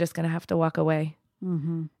 You're just going to have to walk away.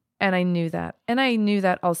 Mm-hmm. And I knew that. And I knew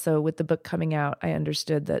that also with the book coming out. I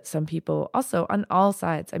understood that some people also on all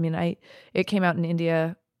sides. It came out in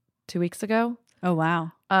India 2 weeks ago. Oh,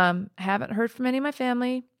 wow. Haven't heard from any of my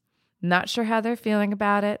family. Not sure how they're feeling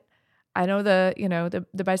about it. I know the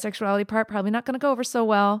bisexuality part probably not going to go over so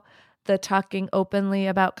well. The talking openly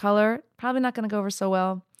about color probably not going to go over so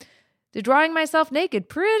well. The drawing myself naked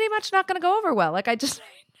pretty much not going to go over well. Like I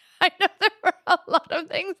know there were a lot of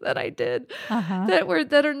things that I did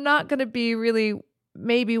that are not going to be really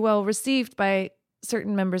maybe well received by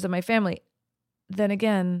certain members of my family. Then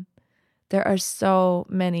again, there are so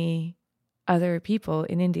many other people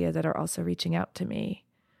in India that are also reaching out to me,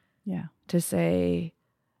 to say,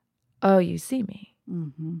 "Oh, you see me."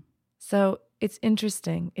 Mm-hmm. So it's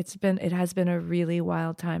interesting. It has been a really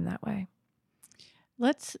wild time that way.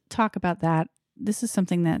 Let's talk about that. This is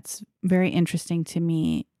something that's very interesting to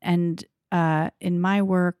me. And in my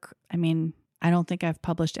work, I don't think I've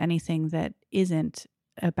published anything that isn't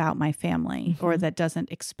about my family or that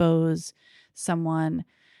doesn't expose someone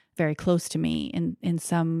very close to me in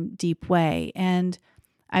some deep way. And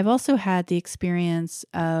I've also had the experience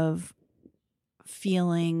of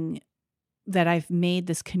feeling that I've made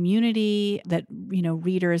this community, that,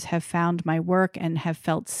 readers have found my work and have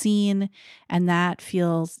felt seen. And that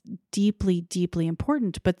feels deeply, deeply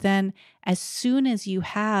important. But then as soon as you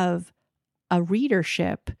have a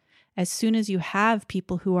readership, as soon as you have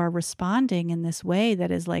people who are responding in this way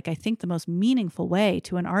that is like, I think, the most meaningful way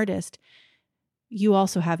to an artist, you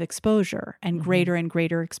also have exposure and greater and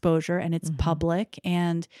greater exposure, and it's public.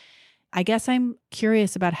 And I guess I'm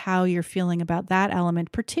curious about how you're feeling about that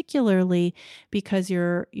element, particularly because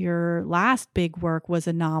your last big work was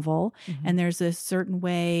a novel, and there's a certain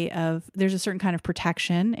kind of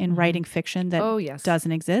protection in writing fiction that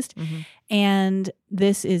doesn't exist. And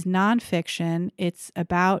this is nonfiction. It's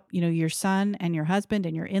about, your son and your husband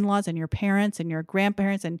and your in-laws and your parents and your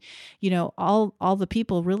grandparents and, all the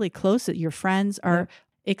people really close, your friends are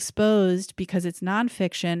exposed because it's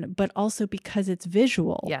nonfiction, but also because it's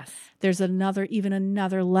visual. Yes. There's another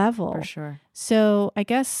level. For sure. So I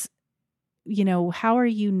guess, how are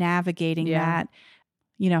you navigating that?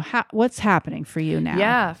 What's happening for you now?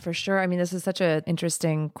 Yeah, for sure. This is such an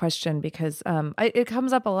interesting question because it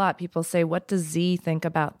comes up a lot. People say, what does Z think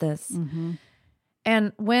about this?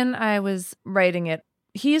 And when I was writing it,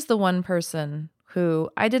 he's the one person who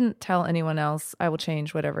I didn't tell anyone else, I will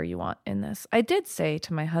change whatever you want in this. I did say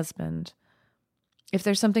to my husband, if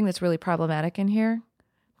there's something that's really problematic in here,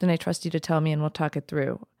 then I trust you to tell me and we'll talk it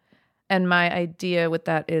through. And my idea with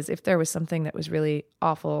that is if there was something that was really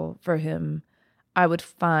awful for him, I would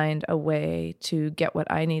find a way to get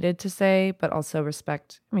what I needed to say, but also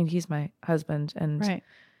respect. He's my husband and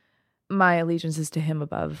my allegiance is to him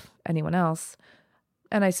above anyone else.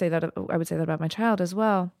 And I would say that about my child as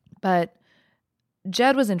well. But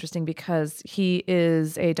Jed was interesting because he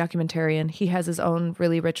is a documentarian. He has his own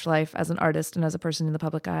really rich life as an artist and as a person in the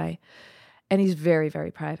public eye. And he's very,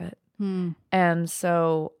 very private. And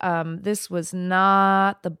so this was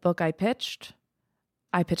not the book I pitched.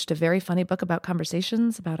 I pitched a very funny book about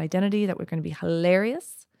conversations, about identity that were going to be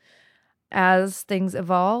hilarious. as things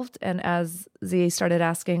evolved and as Z started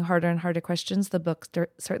asking harder and harder questions, the book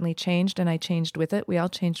certainly changed, and I changed with it. We all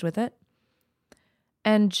changed with it.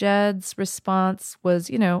 And Jed's response was,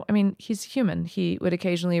 he's human. He would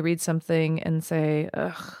occasionally read something and say,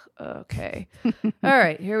 ugh, okay. All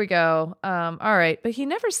right, here we go. All right. But he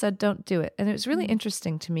never said, don't do it. And it was really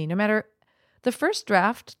interesting to me. No matter the first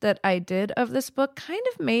draft that I did of this book kind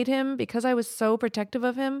of made him, because I was so protective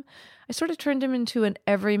of him, I sort of turned him into an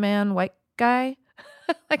everyman white guy.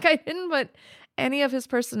 Like I didn't put any of his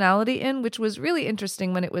personality in, which was really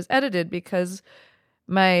interesting when it was edited, because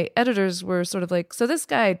my editors were sort of like, so this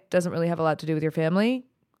guy doesn't really have a lot to do with your family.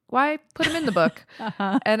 Why put him in the book?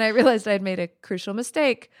 And I realized I'd made a crucial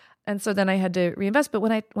mistake. And so then I had to reinvest. But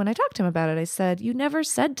when I talked to him about it, I said, you never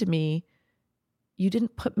said to me, you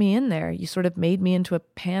didn't put me in there. You sort of made me into a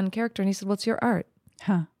pan character. And he said, well, it's your art.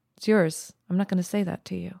 It's yours. I'm not going to say that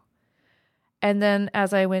to you. And then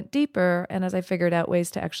as I went deeper and as I figured out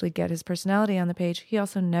ways to actually get his personality on the page, he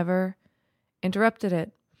also never interrupted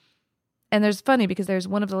it. And there's funny because there's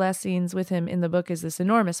one of the last scenes with him in the book is this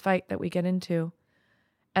enormous fight that we get into.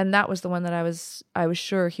 And that was the one that I was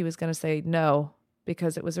sure he was going to say no,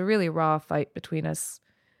 because it was a really raw fight between us.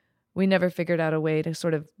 We never figured out a way to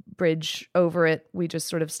sort of bridge over it. We just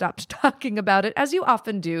sort of stopped talking about it, as you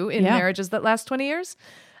often do in marriages that last 20 years.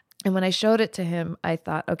 And when I showed it to him, I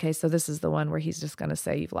thought, okay, so this is the one where he's just going to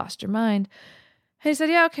say, you've lost your mind. And he said,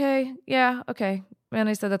 yeah, okay. And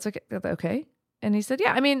I said, that's okay. Okay. And he said,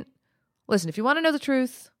 yeah, listen, if you want to know the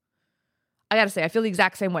truth, I got to say, I feel the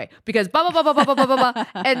exact same way because blah, blah, blah, blah, blah, blah, blah, blah.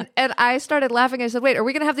 And I started laughing. I said, wait, are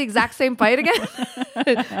we going to have the exact same fight again?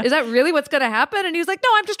 Is that really what's going to happen? And he was like, no,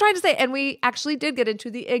 I'm just trying to say. And we actually did get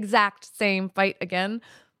into the exact same fight again.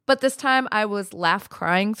 But this time I was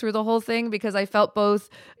crying through the whole thing because I felt both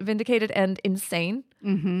vindicated and insane.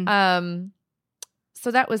 Mm-hmm.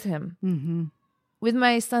 So that was him. Mm-hmm. With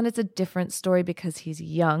my son, it's a different story because he's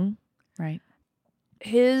young. Right.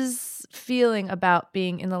 His feeling about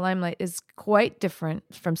being in the limelight is quite different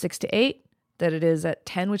from 6 to 8 that it is at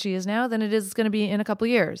 10, which he is now, than it is going to be in a couple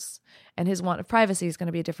years. And his want of privacy is going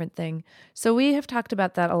to be a different thing. So we have talked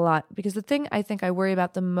about that a lot because the thing I think I worry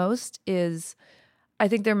about the most is I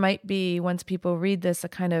think there might be, once people read this, a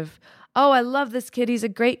kind of, oh, I love this kid. He's a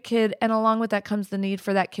great kid. And along with that comes the need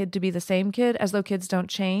for that kid to be the same kid, as though kids don't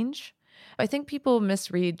change. I think people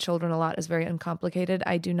misread children a lot as very uncomplicated.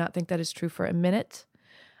 I do not think that is true for a minute.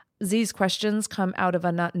 Z's questions come out of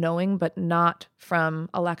a not knowing, but not from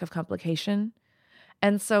a lack of complication.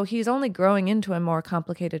 And so he's only growing into a more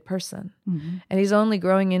complicated person. Mm-hmm. And he's only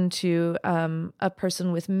growing into a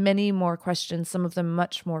person with many more questions, some of them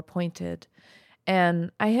much more pointed.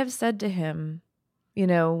 And I have said to him,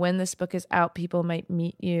 when this book is out, people might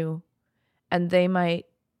meet you and they might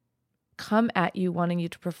come at you wanting you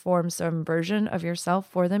to perform some version of yourself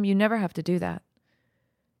for them. You never have to do that.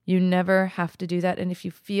 You never have to do that. And if you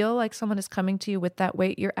feel like someone is coming to you with that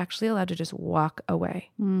weight, you're actually allowed to just walk away.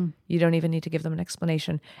 Mm. You don't even need to give them an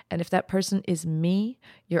explanation. And if that person is me,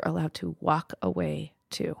 you're allowed to walk away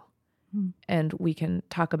too. Mm. And we can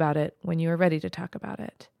talk about it when you are ready to talk about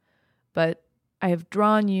it. But I have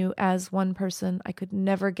drawn you as one person. I could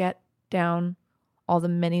never get down all the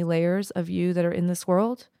many layers of you that are in this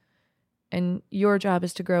world. And your job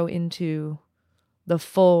is to grow into the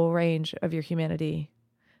full range of your humanity.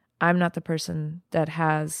 I'm not the person that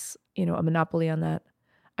has, a monopoly on that.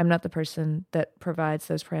 I'm not the person that provides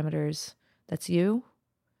those parameters. That's you.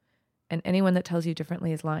 And anyone that tells you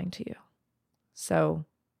differently is lying to you. So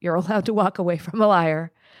you're allowed to walk away from a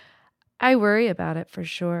liar. I worry about it for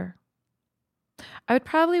sure. I would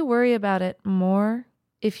probably worry about it more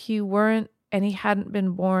if he weren't and he hadn't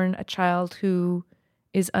been born a child who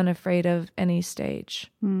is unafraid of any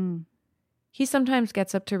stage. Mm. He sometimes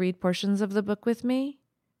gets up to read portions of the book with me.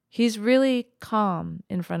 He's really calm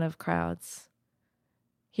in front of crowds.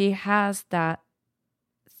 He has that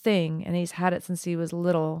thing, and he's had it since he was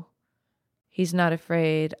little. He's not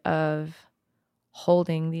afraid of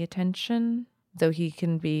holding the attention, though he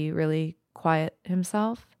can be really quiet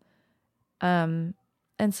himself. And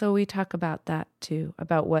so we talk about that too,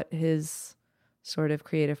 about what his sort of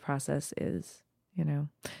creative process is.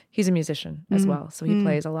 He's a musician as well. So he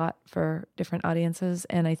plays a lot for different audiences.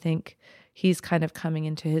 And I think he's kind of coming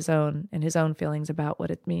into his own and his own feelings about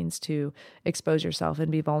what it means to expose yourself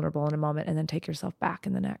and be vulnerable in a moment and then take yourself back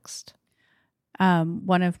in the next.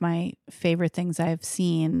 One of my favorite things I've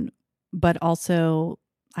seen, but also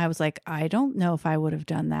I was like, I don't know if I would have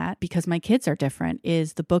done that because my kids are different,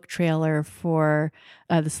 is the book trailer for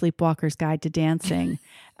The Sleepwalker's Guide to Dancing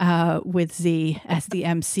with Z as the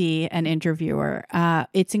MC and interviewer.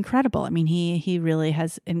 It's incredible. I mean, he really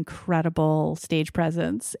has incredible stage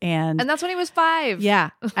presence. And that's when he was 5.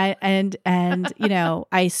 Yeah. And you know,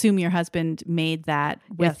 I assume your husband made that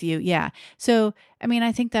with you. Yeah. So, I mean,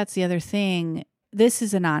 I think that's the other thing. This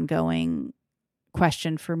is an ongoing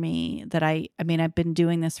question for me that I mean, I've been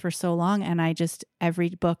doing this for so long, and every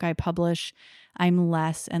book I publish, I'm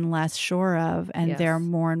less and less sure of. And there are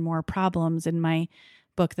more and more problems in my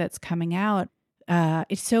book that's coming out.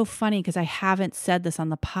 It's so funny because I haven't said this on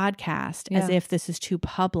the podcast as if this is too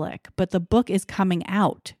public, but the book is coming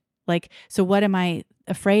out. Like, so what am I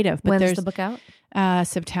afraid of? But when's the book out?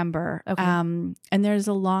 September. Okay. And there's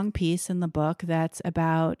a long piece in the book that's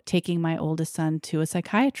about taking my oldest son to a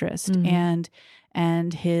psychiatrist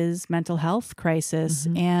and his mental health crisis.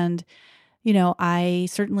 And, you know, I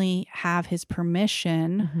certainly have his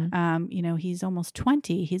permission. You know, he's almost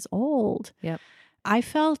 20. He's old. Yep. I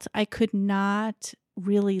felt I could not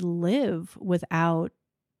really live without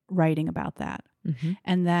writing about that.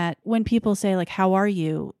 And that when people say, like, how are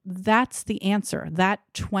you? That's the answer. That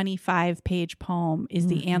 25-page poem is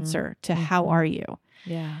the answer to how are you?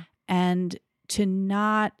 Yeah. And to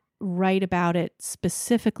not write about it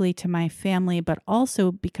specifically to my family, but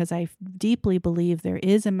also because I deeply believe there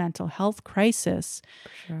is a mental health crisis,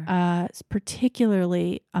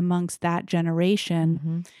 particularly amongst that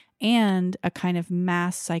generation, and a kind of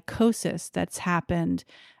mass psychosis that's happened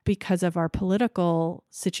because of our political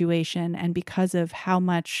situation and because of how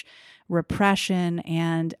much repression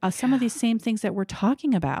and some of these same things that we're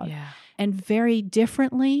talking about. And very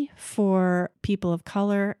differently for people of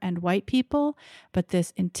color and white people, but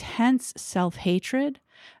this intense self-hatred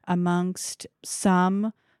amongst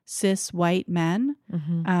some cis white men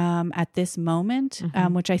at this moment,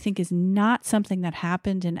 which I think is not something that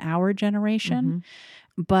happened in our generation.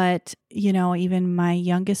 But, you know, even my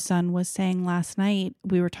youngest son was saying last night,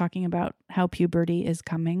 we were talking about how puberty is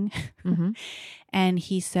coming. And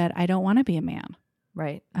he said, I don't want to be a man.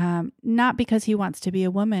 Right. Not because he wants to be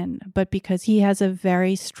a woman, but because he has a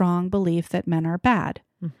very strong belief that men are bad.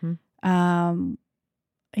 You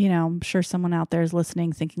know, I'm sure someone out there is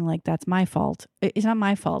listening thinking like, that's my fault. It's not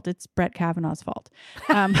my fault. It's Brett Kavanaugh's fault.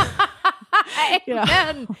 You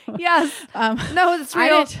know. Yes. No, it's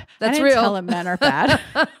real. I didn't tell him men are bad.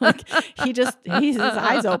 Like, he's his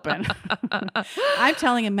eyes open. I'm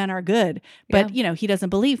telling him men are good, but you know, he doesn't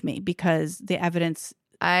believe me because the evidence.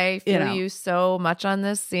 I feel you so much on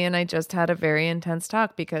this. See, and I just had a very intense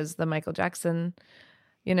talk because the Michael Jackson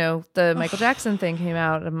thing came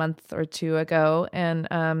out a month or two ago, and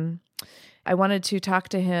I wanted to talk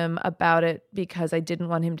to him about it because I didn't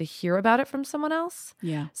want him to hear about it from someone else.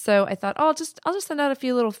 Yeah. So I thought, I'll just send out a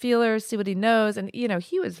few little feelers, see what he knows. And, you know,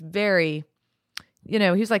 he was very, you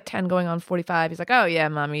know, he was like 10 going on 45. He's like, oh yeah,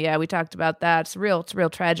 mommy. Yeah, we talked about that. It's a real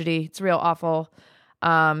tragedy. It's real awful.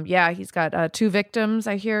 Yeah, he's got 2 victims.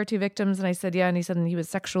 I hear 2 victims. And I said, yeah. And he said, and he was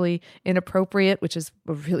sexually inappropriate, which is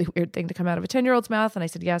a really weird thing to come out of a 10-year-old's mouth. And I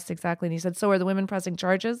said, yes, exactly. And he said, so are the women pressing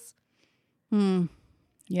charges?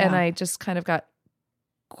 Yeah. And I just kind of got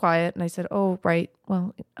quiet and I said, oh, right.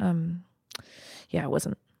 Well, yeah, it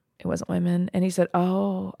wasn't women. And he said,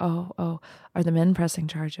 oh, are the men pressing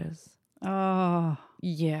charges? Oh,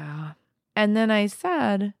 yeah. And then I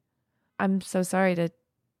said, I'm so sorry to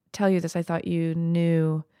tell you this. I thought you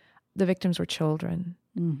knew the victims were children.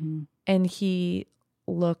 And he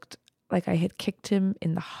looked like I had kicked him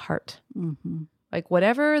in the heart. Like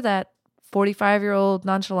whatever that 45-year-old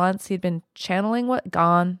nonchalance he'd been channeling,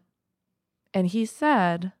 gone. And he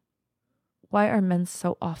said, why are men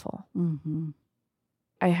so awful?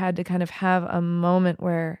 I had to kind of have a moment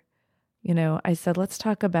where, you know, I said, let's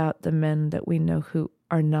talk about the men that we know who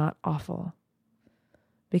are not awful.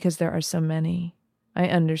 Because there are so many. I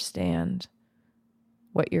understand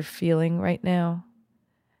what you're feeling right now.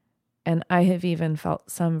 And I have even felt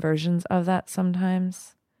some versions of that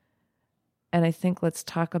sometimes. And I think let's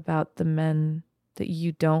talk about the men that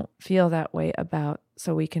you don't feel that way about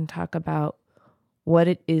so we can talk about what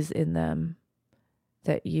it is in them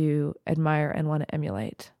that you admire and want to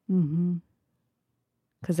emulate.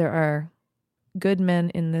 Because there are good men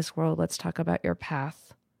in this world. Let's talk about your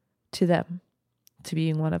path to them, to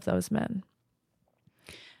being one of those men.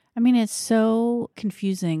 I mean, it's so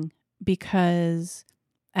confusing because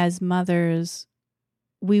as mothers,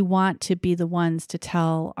 we want to be the ones to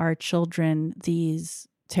tell our children these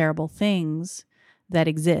terrible things that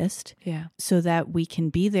exist, Yeah. so that we can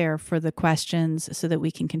be there for the questions, so that we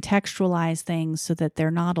can contextualize things, so that they're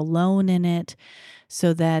not alone in it,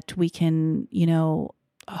 so that we can,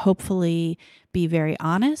 hopefully be very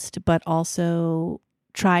honest, but also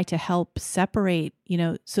try to help separate,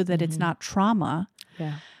 so that it's not trauma.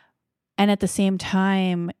 Yeah. And at the same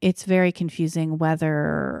time, it's very confusing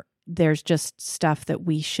whether there's just stuff that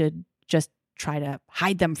we should just try to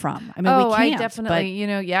hide them from. I mean, we can't. I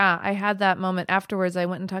definitely, I had that moment afterwards. I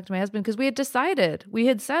went and talked to my husband because we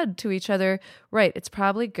had said to each other, right, it's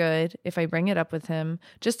probably good if I bring it up with him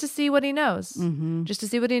just to see what he knows, just to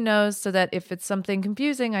see what he knows, so that if it's something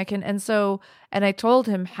confusing, I can. And I told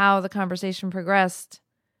him how the conversation progressed,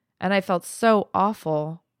 and I felt so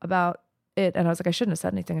awful about it. And I was like, I shouldn't have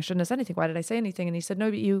said anything. Why did I say anything? And he said,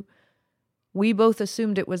 no, but we both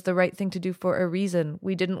assumed it was the right thing to do for a reason.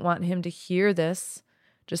 We didn't want him to hear this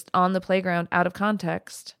just on the playground out of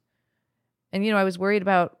context. And, I was worried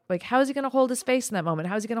about, like, how is he going to hold his face in that moment?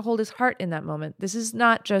 How is he going to hold his heart in that moment? This is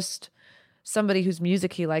not just somebody whose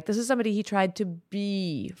music he liked. This is somebody he tried to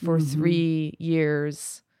be for 3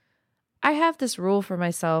 years. I have this rule for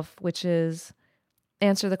myself, which is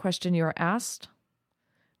answer the question you are asked,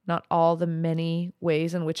 not all the many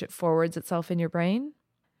ways in which it forwards itself in your brain.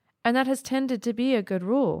 And that has tended to be a good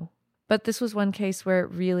rule. But this was one case where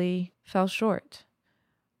it really fell short.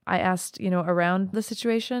 I asked, around the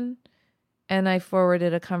situation, and I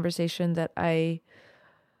forwarded a conversation that I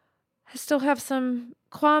still have some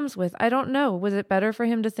qualms with. I don't know. Was it better for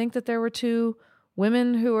him to think that there were 2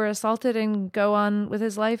 women who were assaulted and go on with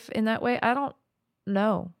his life in that way? I don't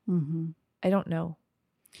know. I don't know.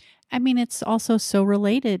 I mean, it's also so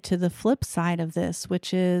related to the flip side of this,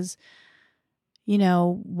 which is,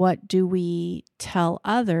 what do we tell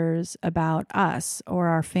others about us or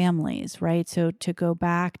our families, right? So to go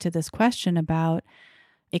back to this question about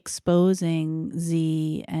exposing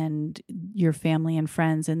Z and your family and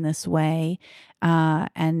friends in this way,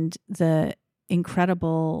 and the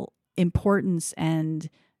incredible importance and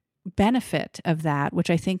benefit of that, which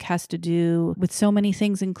I think has to do with so many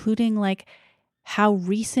things, including like how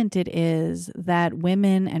recent it is that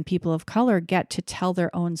women and people of color get to tell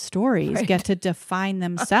their own stories, Right. get to define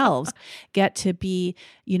themselves, get to be,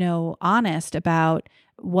 honest about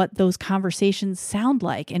what those conversations sound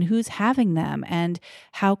like and who's having them and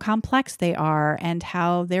how complex they are and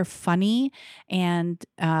how they're funny and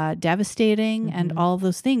devastating and all of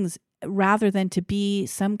those things, rather than to be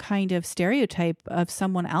some kind of stereotype of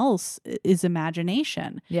someone else's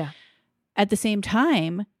imagination. Yeah. At the same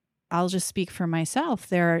time, I'll just speak for myself.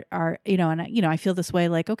 There are, I feel this way,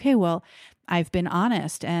 like, okay, well, I've been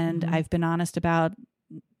honest, and I've been honest about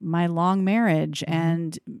my long marriage,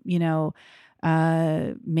 and,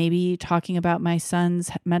 maybe talking about my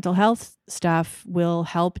son's mental health stuff will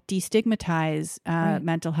help destigmatize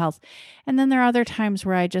mental health. And then there are other times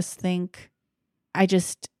where I just think I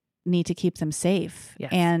just need to keep them safe.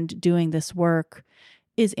 Yes. And doing this work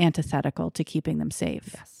is antithetical to keeping them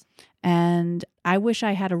safe. Yes. And I wish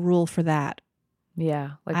I had a rule for that.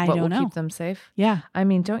 Yeah. Like, I what don't will know. keep them safe? Yeah. I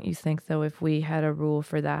mean, don't you think, though, if we had a rule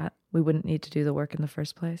for that, we wouldn't need to do the work in the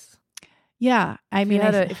first place? Yeah.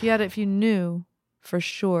 If you knew for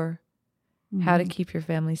sure how to Mhm. keep your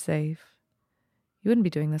family safe, you wouldn't be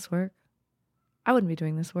doing this work. I wouldn't be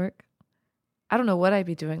doing this work. I don't know what I'd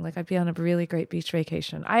be doing. Like, I'd be on a really great beach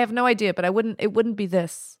vacation. I have no idea, but it wouldn't be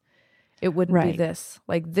this. It wouldn't be Right. this.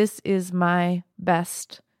 Like, this is my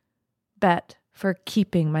best bet for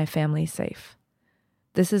keeping my family safe.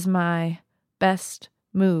 This is my best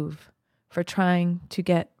move for trying to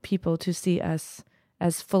get people to see us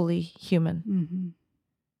as fully human. Mhm.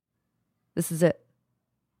 This is it.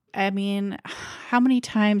 I mean, how many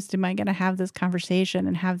times am I going to have this conversation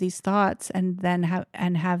and have these thoughts and then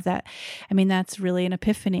have that? I mean, that's really an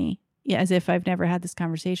epiphany. Yeah, as if I've never had this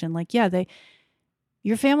conversation. Like, yeah,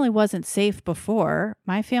 your family wasn't safe before.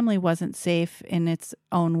 My family wasn't safe in its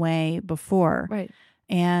own way before. Right.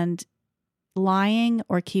 And lying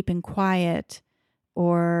or keeping quiet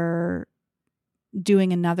or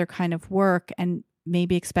doing another kind of work and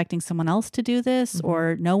maybe expecting someone else to do this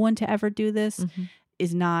or no one to ever do this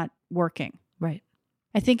is not working. Right.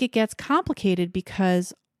 I think it gets complicated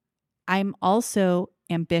because I'm also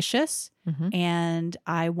ambitious and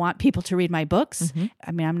I want people to read my books.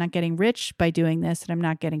 I mean, I'm not getting rich by doing this and I'm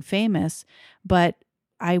not getting famous, but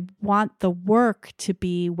I want the work to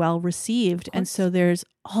be well received. And so there's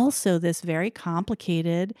also this very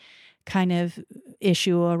complicated kind of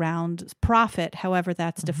issue around profit, however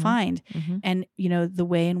that's defined. And, the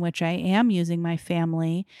way in which I am using my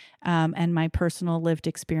family and my personal lived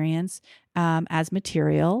experience as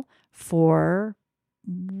material for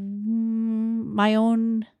my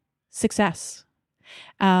own success.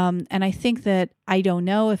 And I think that I don't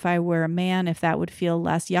know if I were a man, if that would feel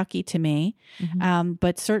less yucky to me.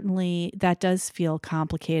 But certainly that does feel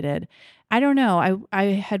complicated. I don't know. I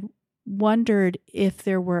had wondered if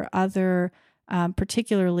there were other,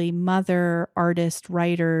 particularly mother artist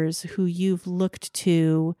writers who you've looked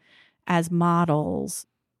to as models.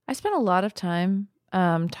 I spent a lot of time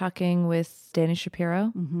talking with Dani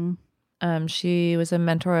Shapiro. She was a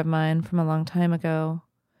mentor of mine from a long time ago.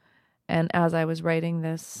 And as I was writing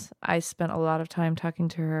this, I spent a lot of time talking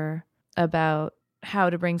to her about how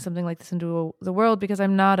to bring something like this into the world, because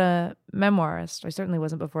I'm not a memoirist. I certainly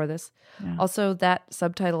wasn't before this. Yeah. Also, that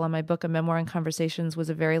subtitle on my book, A Memoir and Conversations, was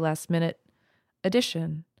a very last-minute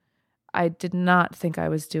addition. I did not think I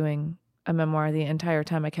was doing a memoir the entire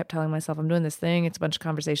time. I kept telling myself, I'm doing this thing. It's a bunch of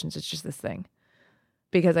conversations. It's just this thing.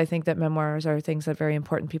 Because I think that memoirs are things that very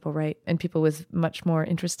important people write, and people with much more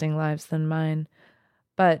interesting lives than mine.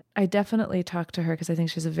 But I definitely talked to her because I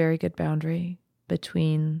think she's a very good boundary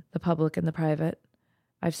between the public and the private.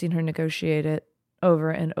 I've seen her negotiate it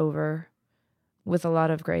over and over with a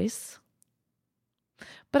lot of grace.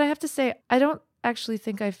 But I have to say, I don't actually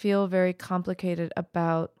think I feel very complicated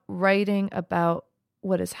about writing about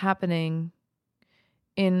what is happening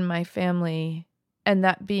in my family and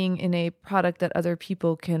that being in a product that other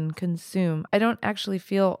people can consume. I don't actually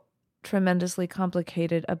feel tremendously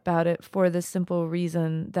complicated about it for the simple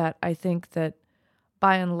reason that I think that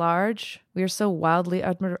by and large, we are so wildly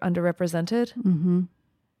underrepresented.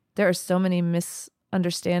 There are so many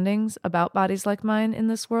misunderstandings about bodies like mine in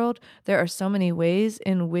this world. There are so many ways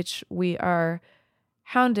in which we are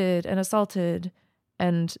hounded and assaulted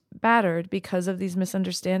and battered because of these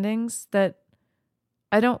misunderstandings that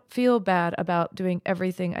I don't feel bad about doing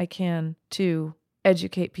everything I can to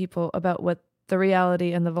educate people about what the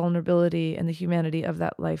reality and the vulnerability and the humanity of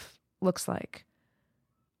that life looks like.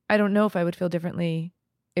 I don't know if I would feel differently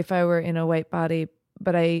if I were in a white body,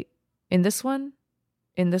 but in this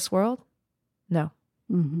world, no.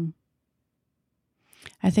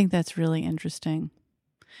 I think that's really interesting.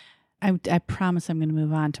 I promise I'm going to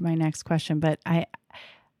move on to my next question, but I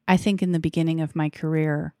think in the beginning of my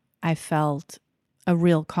career, I felt a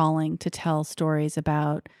real calling to tell stories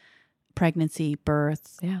about pregnancy,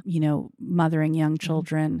 birth, mothering young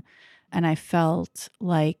children. And I felt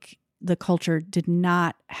like the culture did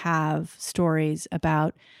not have stories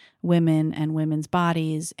about women and women's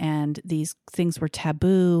bodies, and these things were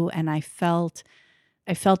taboo. And I felt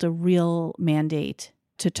a real mandate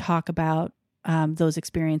to talk about those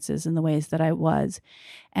experiences in the ways that I was.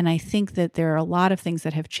 And I think that there are a lot of things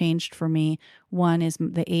that have changed for me. One is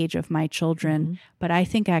the age of my children, but I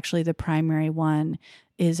think actually the primary one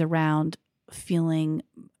is around feeling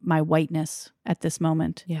my whiteness at this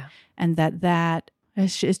moment. Yeah. And that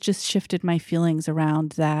has just shifted my feelings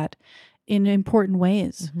around that in important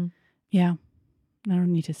ways. Yeah. I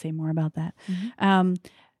don't need to say more about that.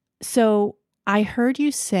 So I heard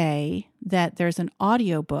you say that there's an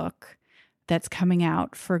audiobook that's coming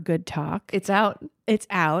out for Good Talk. It's out. It's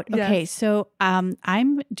out. Yes. Okay. So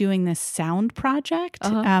I'm doing this sound project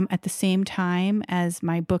at the same time as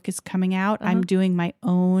my book is coming out. I'm doing my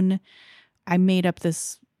own. I made up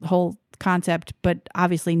this whole concept, but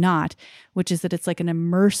obviously not, which is that it's like an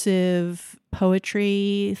immersive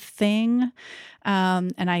poetry thing.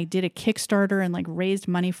 And I did a Kickstarter and like raised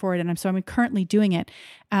money for it. And so I'm currently doing it.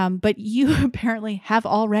 But you apparently have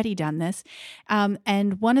already done this.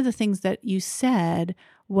 And one of the things that you said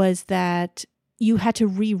was that you had to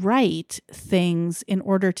rewrite things in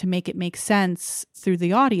order to make it make sense through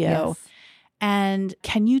the audio. Yes. And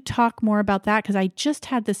can you talk more about that? Because I just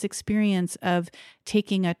had this experience of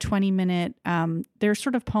taking a 20-minute, they're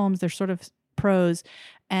sort of poems, they're sort of prose.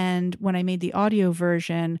 And when I made the audio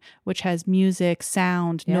version, which has music,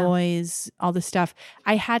 sound, noise, all this stuff,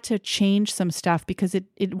 I had to change some stuff because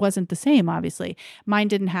it wasn't the same, obviously. Mine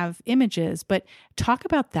didn't have images, but talk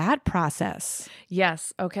about that process.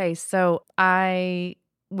 Yes. Okay. So I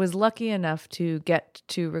was lucky enough to get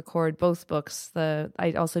to record both books.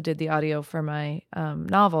 I also did the audio for my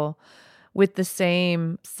novel with the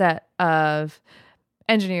same set of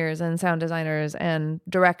engineers and sound designers and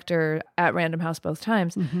director at Random House both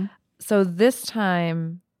times. So this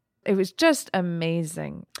time, it was just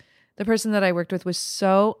amazing. The person that I worked with was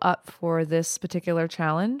so up for this particular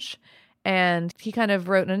challenge, and he kind of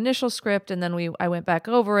wrote an initial script, and then I went back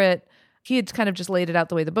over it. He had kind of just laid it out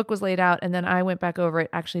the way the book was laid out. And then I went back over it,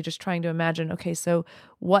 actually just trying to imagine, okay, so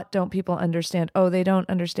what don't people understand? Oh, they don't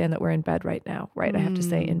understand that we're in bed right now, right? I have to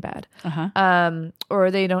say in bed.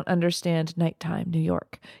 Or they don't understand nighttime New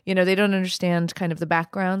York. They don't understand kind of the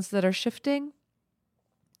backgrounds that are shifting.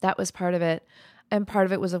 That was part of it. And part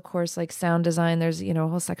of it was, of course, like sound design. There's, a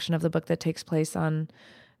whole section of the book that takes place on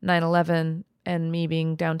 9/11 and me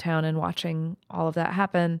being downtown and watching all of that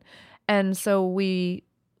happen. And so we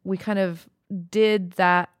kind of did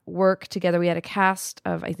that work together. We had a cast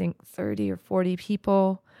of, I think, 30 or 40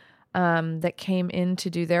 people that came in to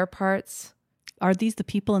do their parts. Are these the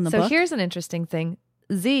people in the book? So here's an interesting thing.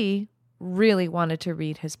 Z really wanted to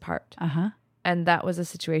read his part. Uh-huh. And that was a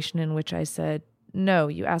situation in which I said, no.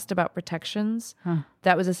 You asked about protections.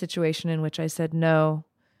 That was a situation in which I said, no,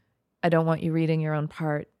 I don't want you reading your own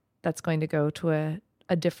part. That's going to go to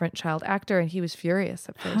a different child actor. And he was furious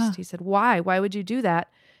at first. He said, why? Why would you do that?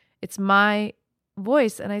 It's my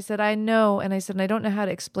voice. And I said, I know. And I said, and I don't know how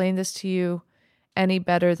to explain this to you any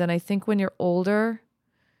better than I think when you're older,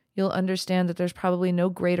 you'll understand that there's probably no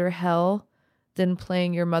greater hell than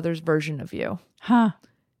playing your mother's version of you.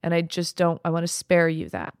 And I want to spare you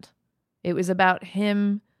that. It was about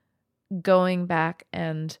him going back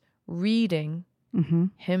and reading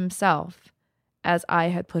himself as I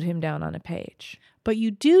had put him down on a page. But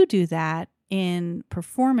you do that in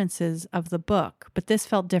performances of the book, but this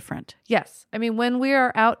felt different. Yes. I mean, when we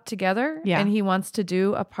are out together and he wants to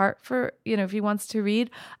do a part for, if he wants to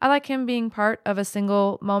read, I like him being part of a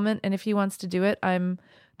single moment. And if he wants to do it, I'm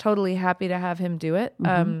totally happy to have him do it.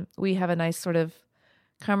 We have a nice sort of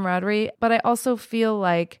camaraderie, but I also feel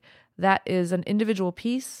like that is an individual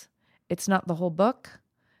piece. It's not the whole book.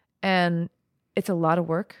 And it's a lot of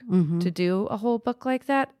work to do a whole book like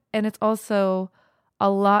that. And it's also a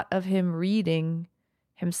lot of him reading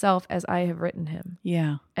himself as I have written him.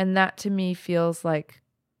 Yeah. And that to me feels like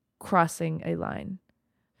crossing a line.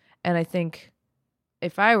 And I think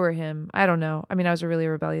if I were him, I don't know. I mean, I was a really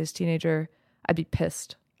rebellious teenager. I'd be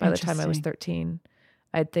pissed by the time I was 13.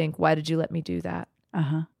 I'd think, why did you let me do that?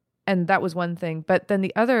 And that was one thing. But then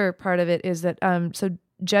the other part of it is that, so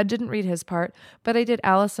Jed didn't read his part, but I did.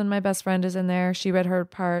 Allison, my best friend, is in there. She read her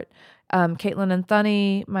part. Caitlin and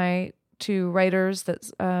Thunny, my two writers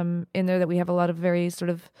that's in there that we have a lot of very sort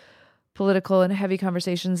of political and heavy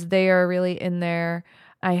conversations. They are really in there.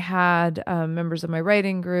 I had members of my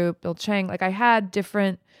writing group, Bill Chang. Like I had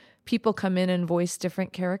different people come in and voice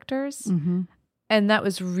different characters. And that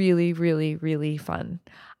was really, really, really fun.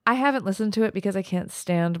 I haven't listened to it because I can't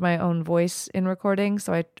stand my own voice in recording,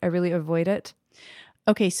 so I really avoid it.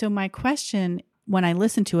 Okay, so my question, when I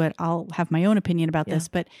listen to it, I'll have my own opinion about this,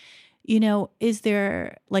 but, is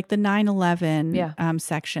there, like the 9/11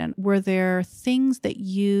 section, were there things that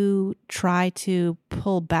you try to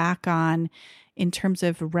pull back on in terms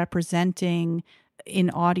of representing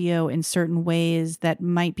in audio in certain ways that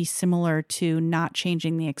might be similar to not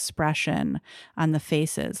changing the expression on the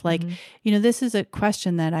faces? Like, this is a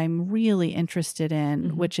question that I'm really interested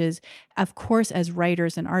in, which is, of course, as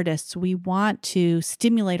writers and artists, we want to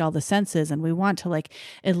stimulate all the senses and we want to like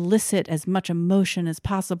elicit as much emotion as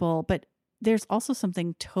possible. But there's also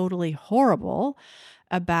something totally horrible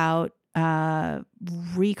about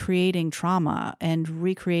recreating trauma and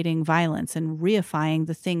recreating violence and reifying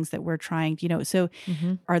the things that we're trying, so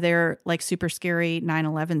are there like super scary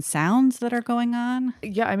 9/11 sounds that are going on?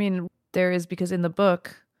 Yeah, I mean, there is, because in the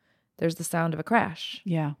book, there's the sound of a crash.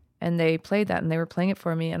 Yeah. And they played that and they were playing it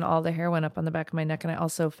for me and all the hair went up on the back of my neck. And I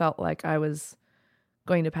also felt like I was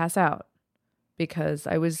going to pass out because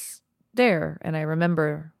I was there and I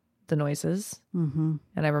remember the noises and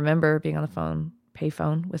I remember being on the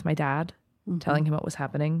payphone with my dad, telling him what was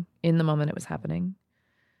happening in the moment it was happening.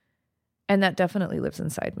 And that definitely lives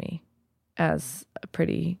inside me as a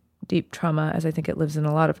pretty deep trauma, as I think it lives in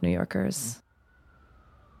a lot of New Yorkers.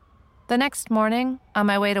 The next morning, on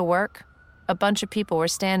my way to work, a bunch of people were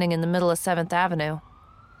standing in the middle of 7th Avenue.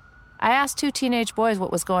 I asked two teenage boys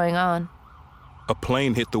what was going on. A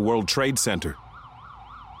plane hit the World Trade Center.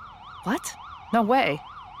 What? No way.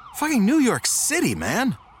 Fucking New York City,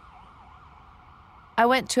 man. I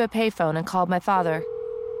went to a payphone and called my father.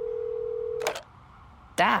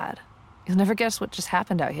 Dad, you'll never guess what just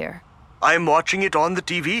happened out here. I'm watching it on the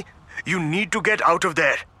TV. You need to get out of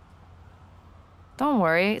there. Don't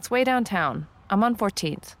worry, it's way downtown. I'm on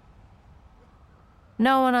 14th.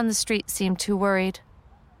 No one on the street seemed too worried.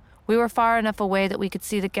 We were far enough away that we could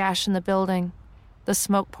see the gash in the building, the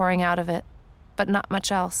smoke pouring out of it, but not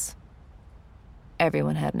much else.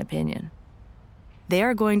 Everyone had an opinion. They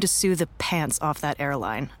are going to sue the pants off that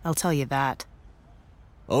airline, I'll tell you that.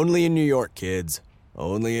 Only in New York, kids.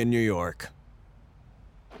 Only in New York.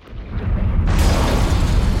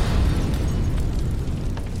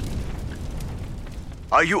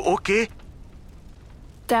 Are you okay?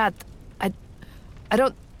 Dad, I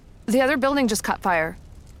don't... The other building just caught fire.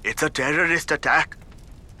 It's a terrorist attack.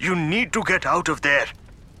 You need to get out of there.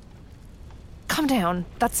 calm down.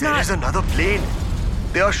 That's There not... is another plane.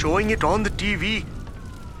 They are showing it on the TV.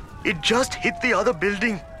 It just hit the other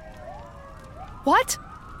building. What?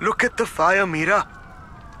 Look at the fire, Mira.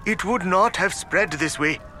 It would not have spread this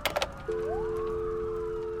way.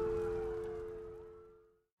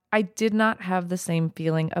 I did not have the same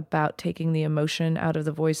feeling about taking the emotion out of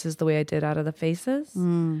the voices the way I did out of the faces,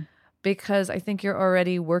 because I think you're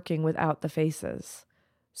already working without the faces.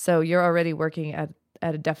 So you're already working at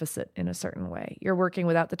a deficit in a certain way. You're working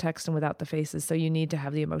without the text and without the faces, so you need to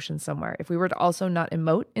have the emotion somewhere. If we were to also not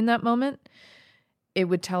emote in that moment, it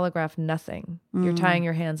would telegraph nothing. You're tying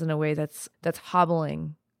your hands in a way that's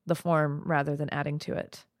hobbling the form rather than adding to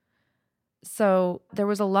it. So there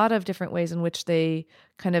was a lot of different ways in which they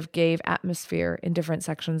kind of gave atmosphere in different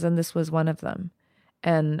sections, and this was one of them.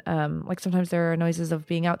 And like sometimes there are noises of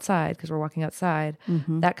being outside because we're walking outside,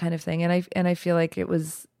 that kind of thing. And I feel like that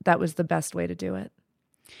was the best way to do it.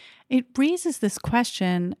 It raises this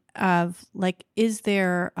question of like, is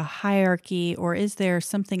there a hierarchy or is there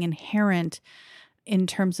something inherent in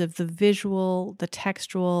terms of the visual, the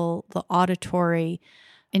textual, the auditory,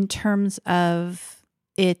 in terms of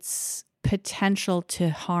its potential to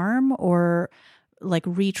harm or like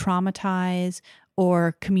re-traumatize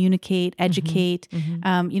or communicate, educate.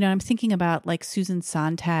 I'm thinking about like Susan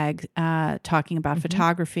Sontag talking about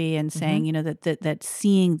photography and saying, that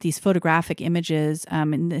seeing these photographic images,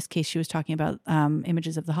 in this case, she was talking about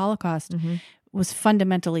images of the Holocaust, was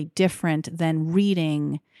fundamentally different than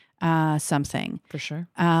reading something. For sure.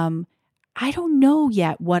 I don't know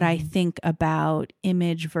yet what I think about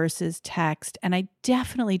image versus text. And I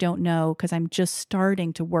definitely don't know, because I'm just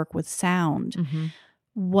starting to work with sound,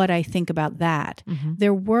 what I think about that.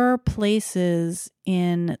 There were places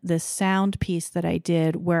in the sound piece that I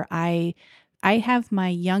did where I have my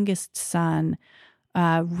youngest son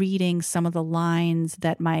reading some of the lines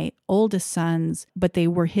that my oldest sons, but they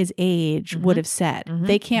were his age, would have said.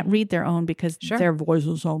 They can't read their own because their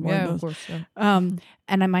voices sound like this. Of course,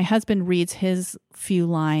 and then my husband reads his few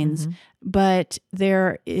lines, but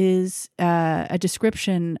there is a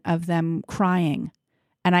description of them crying.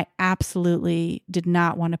 And I absolutely did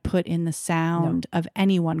not want to put in the sound of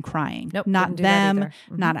anyone crying. Nope, not them,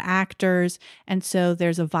 not actors. And so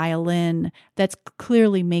there's a violin that's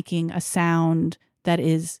clearly making a sound that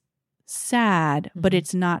is sad, but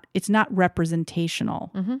it's not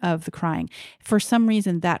representational of the crying. For some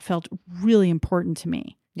reason, that felt really important to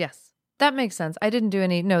me. Yes, that makes sense. I didn't do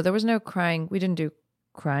there was no crying. We didn't do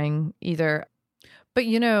crying either. But,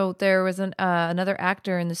 there was another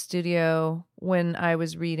actor in the studio when I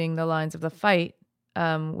was reading the lines of the fight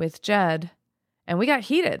with Jed, and we got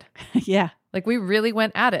heated. Yeah. Like, we really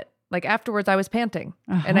went at it. Like, afterwards, I was panting,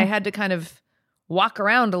 and I had to kind of walk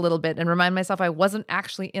around a little bit and remind myself I wasn't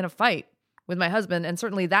actually in a fight with my husband, and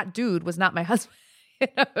certainly that dude was not my husband.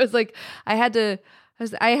 It was like, I had a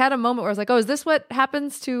moment where I was like, oh, is this what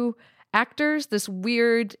happens to actors? This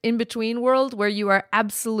weird in-between world where you are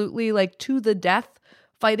absolutely like to the death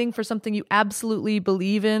fighting for something you absolutely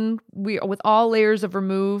believe in, with all layers of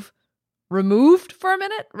removed for a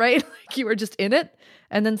minute, right? Like you were just in it,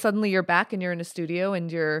 and then suddenly you're back and you're in a studio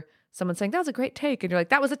and someone's saying, that was a great take. And you're like,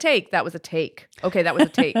 that was a take. Okay, that was a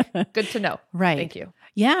take. Good to know. Right. Thank you.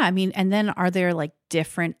 Yeah. I mean, and then are there like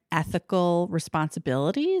different ethical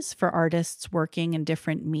responsibilities for artists working in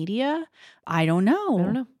different media? I don't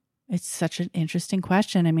know. It's such an interesting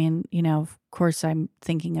question. I mean, of course, I'm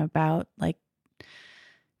thinking about like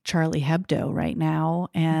Charlie Hebdo right now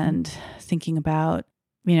and thinking about,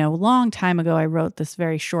 a long time ago, I wrote this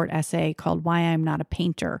very short essay called Why I'm Not a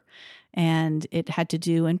Painter. And it had to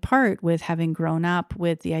do in part with having grown up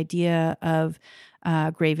with the idea of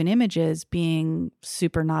graven images being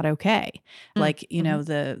super not okay. Like,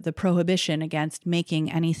 the prohibition against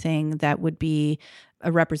making anything that would be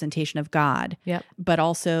a representation of God, but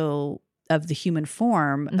also of the human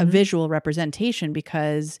form, a visual representation,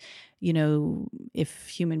 because if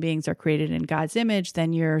human beings are created in God's image,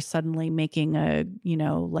 then you're suddenly making a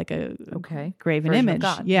graven image.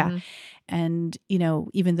 Yeah. And,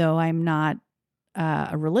 even though I'm not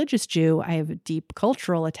a religious Jew, I have a deep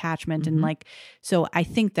cultural attachment. And so I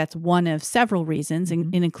think that's one of several reasons,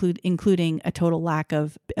 including a total lack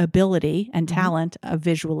of ability and talent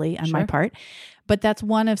visually on my part. But that's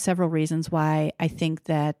one of several reasons why I think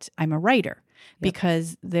that I'm a writer,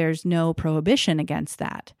 because there's no prohibition against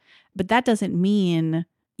that. But that doesn't mean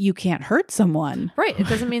you can't hurt someone. Right. It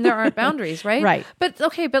doesn't mean there aren't boundaries, right? Right. But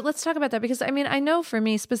let's talk about that, because I know for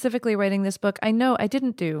me specifically writing this book, I know I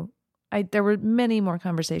didn't there were many more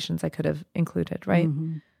conversations I could have included, right?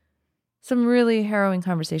 Some really harrowing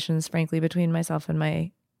conversations, frankly, between myself and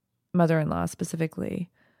my mother-in-law specifically,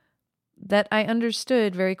 that I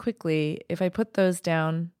understood very quickly, if I put those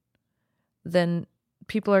down, then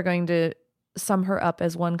people are going to sum her up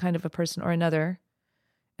as one kind of a person or another.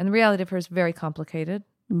 And the reality of her is very complicated.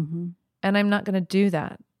 Mm-hmm. And I'm not going to do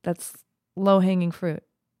that. That's low-hanging fruit.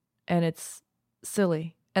 And it's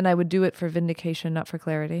silly. And I would do it for vindication, not for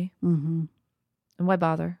clarity. Mm-hmm. And why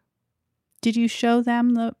bother? Did you show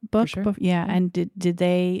them the book? For sure. Yeah. And did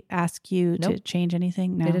they ask you to change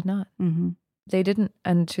anything? No. They did not. Mm-hmm. They didn't.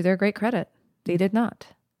 And to their great credit, they did not.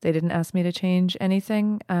 They didn't ask me to change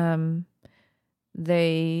anything.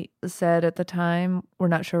 They said at the time, we're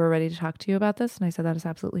not sure we're ready to talk to you about this. And I said, that is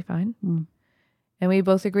absolutely fine. Mm. And we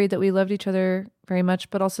both agreed that we loved each other very much,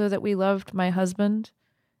 but also that we loved my husband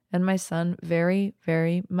and my son very,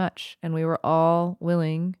 very much. And we were all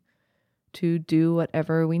willing to do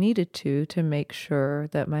whatever we needed to make sure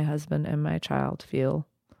that my husband and my child feel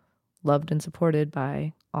loved and supported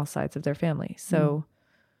by all sides of their family. So,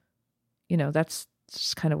 that's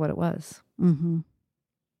just kind of what it was. Mm-hmm.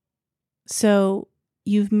 So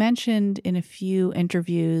you've mentioned in a few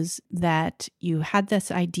interviews that you had this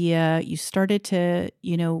idea, you started to,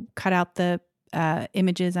 cut out the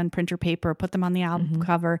images on printer paper, put them on the album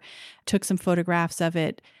cover, took some photographs of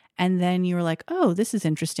it. And then you were like, oh, this is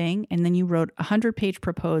interesting. And then you wrote a 100-page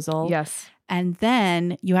proposal. Yes. And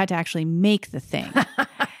then you had to actually make the thing.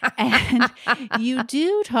 And you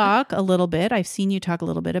do talk a little bit. I've seen you talk a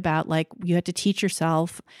little bit about like you had to teach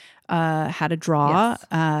yourself how to draw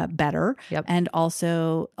better. Yep. And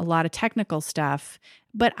also a lot of technical stuff.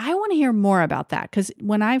 But I want to hear more about that because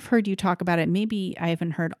when I've heard you talk about it, maybe I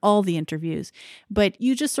haven't heard all the interviews, but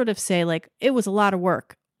you just sort of say like, it was a lot of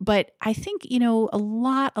work. But I think, a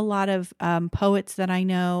lot of poets that I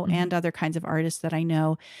know and other kinds of artists that I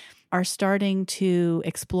know are starting to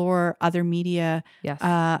explore other media,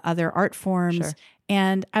 other art forms. Sure.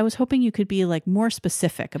 And I was hoping you could be like more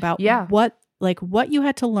specific about what you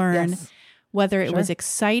had to learn, whether it was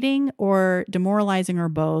exciting or demoralizing or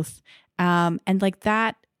both. And like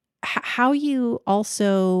that, how you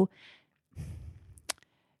also,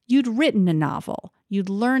 you'd written a novel. You'd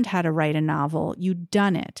learned how to write a novel. You'd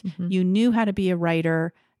done it. Mm-hmm. You knew how to be a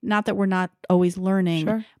writer. Not that we're not always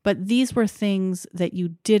learning, but these were things that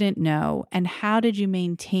you didn't know. And how did you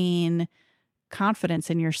maintain confidence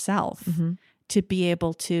in yourself to be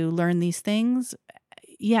able to learn these things?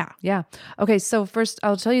 Yeah. Okay, so first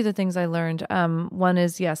I'll tell you the things I learned. One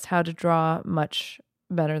is, how to draw much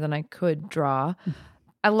better than I could draw.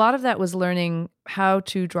 A lot of that was learning how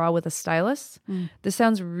to draw with a stylus. This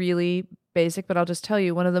sounds really basic, but I'll just tell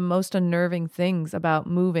you, one of the most unnerving things about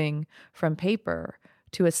moving from paper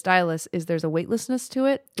to a stylus is there's a weightlessness to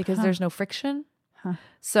it because there's no friction.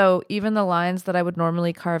 So even the lines that I would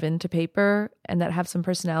normally carve into paper and that have some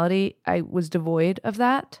personality, I was devoid of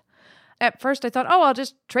that. At first I thought, I'll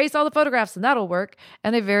just trace all the photographs and that'll work.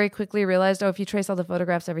 And I very quickly realized, if you trace all the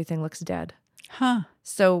photographs, everything looks dead.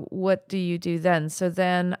 So what do you do then? So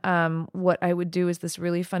then what I would do is this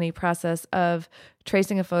really funny process of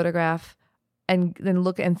tracing a photograph and then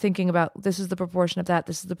look and thinking about, this is the proportion of that,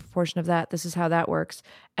 this is the proportion of that, this is how that works,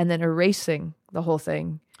 and then erasing the whole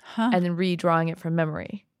thing and then redrawing it from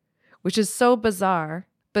memory, which is so bizarre,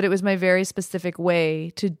 but it was my very specific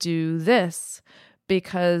way to do this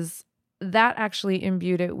because that actually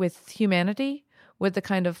imbued it with humanity, with the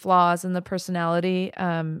kind of flaws and the personality,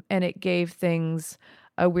 and it gave things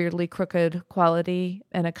a weirdly crooked quality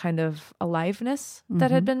and a kind of aliveness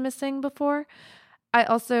that had been missing before. I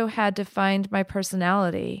also had to find my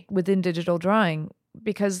personality within digital drawing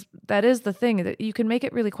because that is the thing, that you can make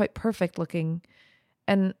it really quite perfect looking.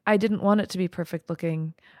 And I didn't want it to be perfect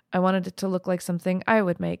looking. I wanted it to look like something I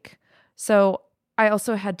would make. So I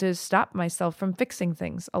also had to stop myself from fixing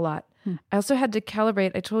things a lot. I also had to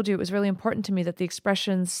calibrate. I told you it was really important to me that the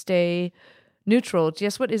expressions stay neutral.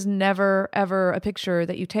 Guess what is never, ever a picture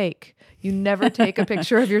that you take? You never take a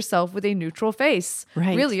picture of yourself with a neutral face.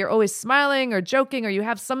 Right. Really, you're always smiling or joking or you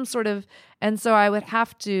have some sort of... And so I would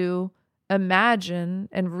have to imagine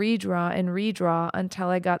and redraw until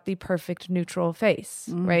I got the perfect neutral face,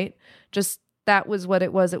 right? Just that was what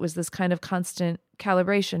it was. It was this kind of constant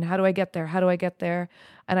calibration. How do I get there? How do I get there?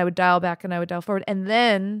 And I would dial back and I would dial forward. And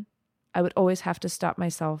then I would always have to stop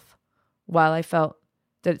myself while I felt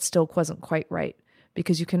that it still wasn't quite right,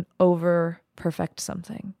 because you can over perfect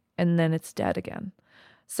something and then it's dead again.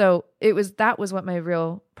 So that was what my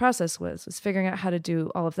real process was figuring out how to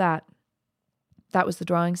do all of that. That was the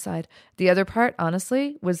drawing side. The other part,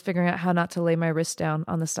 honestly, was figuring out how not to lay my wrist down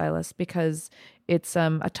on the stylus because it's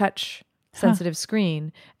a touch sensitive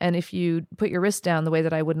screen. And if you put your wrist down the way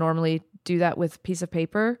that I would normally do that with a piece of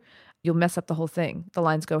paper, you'll mess up the whole thing. The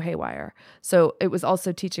lines go haywire. So it was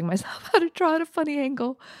also teaching myself how to draw at a funny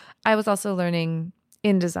angle. I was also learning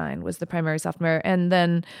InDesign was the primary software, and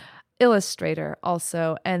then Illustrator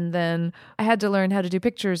also. And then I had to learn how to do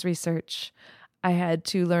pictures research. I had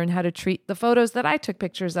to learn how to treat the photos that I took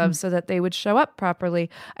pictures of so that they would show up properly.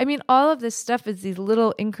 I mean, all of this stuff is these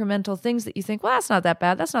little incremental things that you think, well, that's not that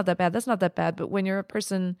bad. That's not that bad. That's not that bad. But when you're a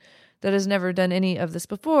person that has never done any of this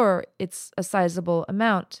before, it's a sizable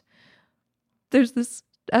amount. There's this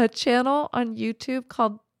channel on YouTube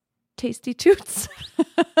called Tasty Toots.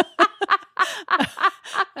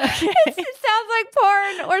 Okay. It sounds like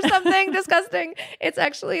porn or something disgusting. It's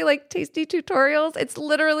actually like tasty tutorials. It's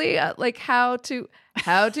literally like how to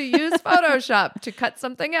use Photoshop to cut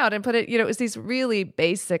something out and put it, it was these really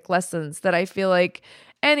basic lessons that I feel like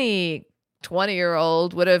any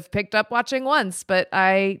 20-year-old would have picked up watching once, but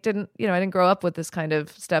I didn't grow up with this kind of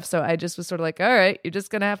stuff. So I just was sort of like, all right, you're just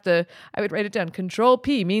going to have to, I would write it down. Control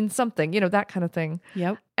P means something, that kind of thing.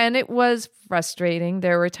 Yep. And it was frustrating.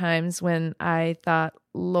 There were times when I thought,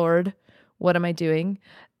 Lord, what am I doing?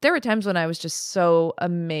 There were times when I was just so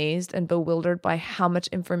amazed and bewildered by how much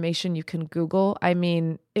information you can Google. I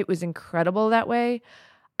mean, it was incredible that way.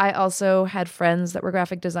 I also had friends that were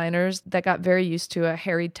graphic designers that got very used to a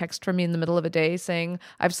harried text from me in the middle of a day saying,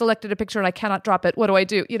 I've selected a picture and I cannot drop it. What do I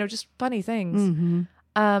do? Just funny things.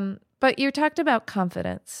 Mm-hmm. But you talked about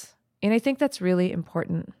confidence. And I think that's really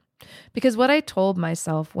important because what I told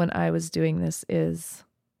myself when I was doing this is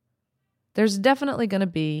there's definitely going to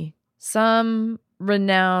be some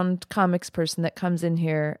renowned comics person that comes in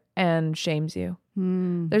here and shames you.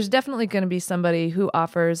 There's definitely going to be somebody who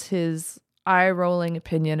offers his eye-rolling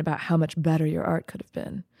opinion about how much better your art could have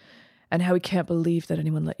been and how he can't believe that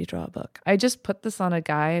anyone let you draw a book. I just put this on a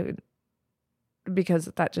guy because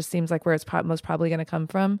that just seems like where it's most probably going to come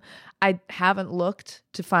from. I haven't looked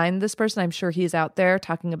to find this person. I'm sure he's out there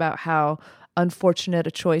talking about how unfortunate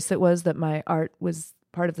a choice it was that my art was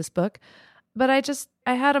part of this book. But I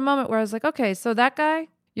had a moment where I was like, okay, so that guy,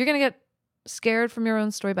 you're going to get scared from your own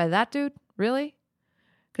story by that dude? Really?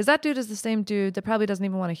 Because that dude is the same dude that probably doesn't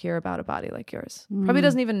even want to hear about a body like yours. Probably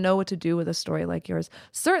doesn't even know what to do with a story like yours.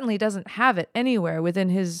 Certainly doesn't have it anywhere within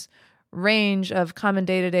his range of common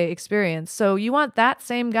day-to-day experience. So you want that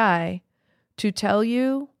same guy to tell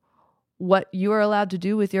you what you are allowed to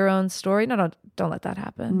do with your own story? No, don't let that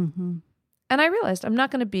happen. Mm-hmm. And I realized I'm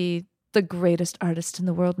not going to be the greatest artist in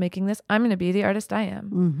the world making this. I'm going to be the artist I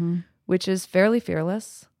am, which is fairly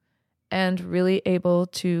fearless and really able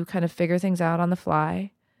to kind of figure things out on the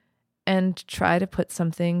fly and try to put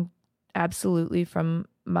something absolutely from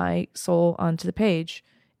my soul onto the page.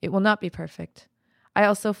 It will not be perfect. I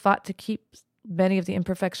also fought to keep many of the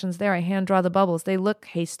imperfections there. I hand draw the bubbles. They look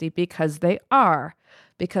hasty because they are,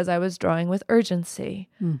 because I was drawing with urgency.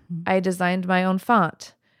 I designed my own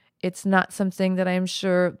font. It's not something that I'm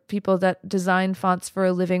sure people that design fonts for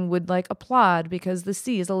a living would applaud because the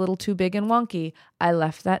C is a little too big and wonky. I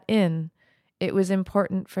left that in. It was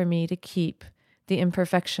important for me to keep the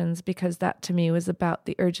imperfections because that to me was about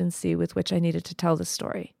the urgency with which I needed to tell the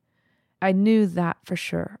story. I knew that for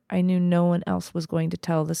sure. I knew no one else was going to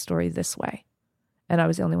tell the story this way. And I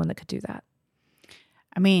was the only one that could do that.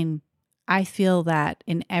 I mean, I feel that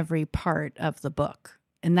in every part of the book.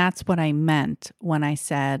 And that's what I meant when I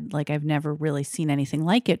said, I've never really seen anything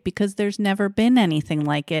like it because there's never been anything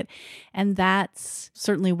like it. And that's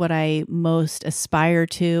certainly what I most aspire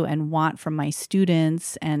to and want from my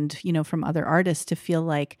students and, from other artists to feel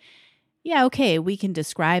like, yeah, okay, we can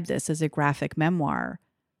describe this as a graphic memoir,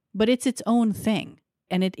 but it's its own thing.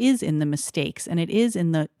 And it is in the mistakes and it is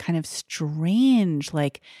in the kind of strange,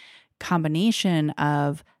 combination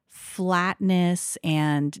of flatness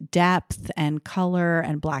and depth and color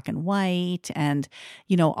and black and white and,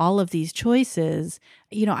 all of these choices,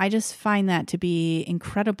 I just find that to be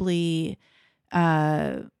incredibly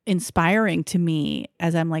inspiring to me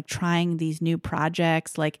as I'm trying these new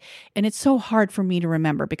projects. And it's so hard for me to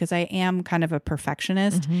remember because I am kind of a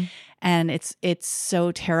perfectionist and it's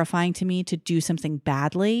so terrifying to me to do something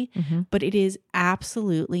badly, but it is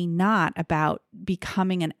absolutely not about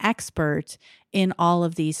becoming an expert in all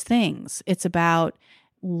of these things. It's about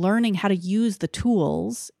learning how to use the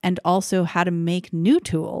tools and also how to make new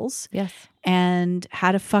tools. Yes. And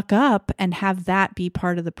how to fuck up and have that be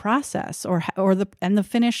part of the process or the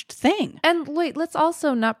finished thing. And wait, let's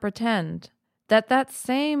also not pretend that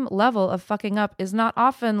same level of fucking up is not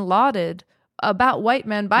often lauded about white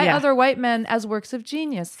men by other white men as works of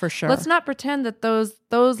genius. For sure. Let's not pretend that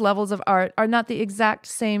those levels of art are not the exact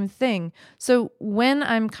same thing. So when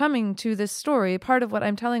I'm coming to this story, part of what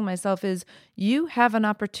I'm telling myself is you have an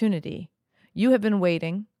opportunity. You have been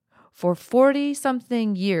waiting for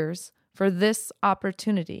 40-something years for this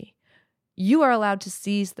opportunity. You are allowed to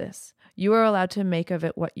seize this. You are allowed to make of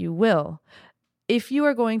it what you will. If you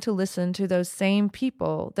are going to listen to those same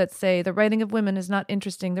people that say the writing of women is not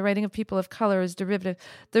interesting, the writing of people of color is derivative,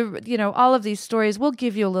 all of these stories, we'll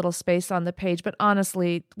give you a little space on the page, but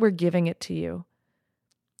honestly, we're giving it to you.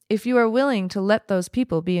 If you are willing to let those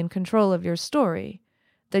people be in control of your story,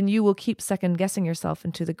 then you will keep second-guessing yourself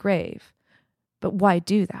into the grave. But why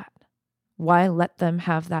do that? Why let them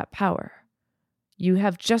have that power? You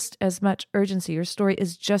have just as much urgency. Your story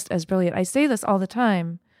is just as brilliant. I say this all the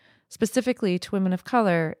time, specifically to women of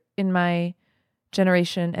color in my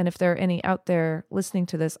generation. And if there are any out there listening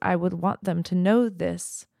to this, I would want them to know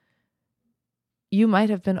this. You might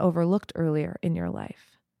have been overlooked earlier in your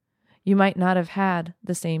life. You might not have had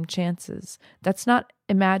the same chances. That's not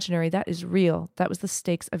imaginary. That is real. That was the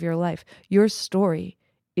stakes of your life. Your story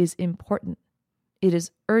is important. It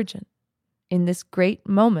is urgent. In this great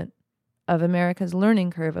moment of America's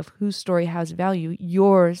learning curve of whose story has value,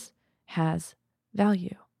 yours has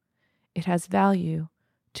value. It has value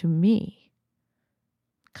to me.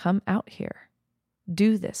 Come out here.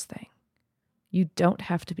 Do this thing. You don't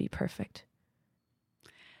have to be perfect.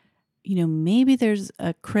 Maybe there's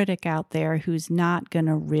a critic out there who's not going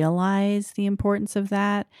to realize the importance of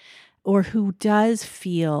that, or who does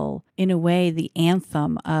feel, in a way, the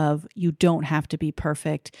anthem of you don't have to be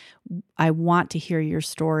perfect. I want to hear your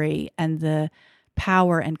story, and the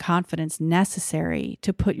power and confidence necessary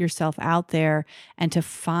to put yourself out there and to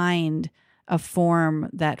find a form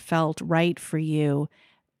that felt right for you.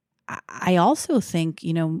 I also think,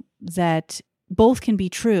 that both can be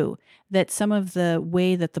true, that some of the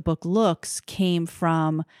way that the book looks came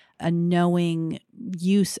from a knowing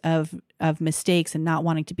use of mistakes and not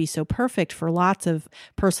wanting to be so perfect for lots of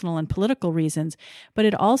personal and political reasons. But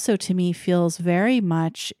it also, to me, feels very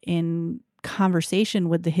much in conversation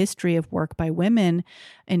with the history of work by women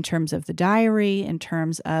in terms of the diary, in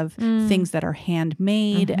terms of things that are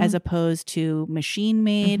handmade as opposed to machine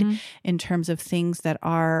made, in terms of things that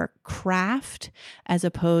are craft as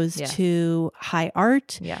opposed to high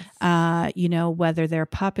art, whether they're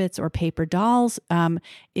puppets or paper dolls.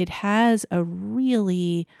 It has a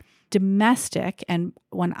really domestic, and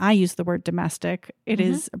when I use the word domestic, it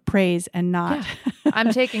is praise and not. Yeah. I'm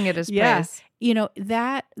taking it as praise.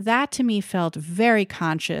 That to me felt very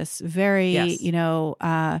conscious, very,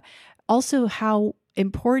 also how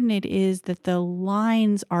important it is that the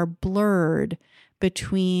lines are blurred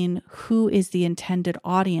between who is the intended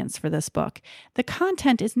audience for this book. The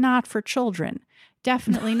content is not for children.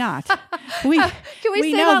 Definitely not. Can we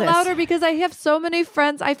say that louder? Because I have so many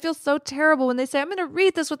friends. I feel so terrible when they say, I'm going to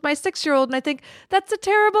read this with my 6-year-old. And I think that's a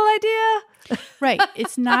terrible idea. Right.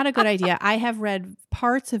 It's not a good idea. I have read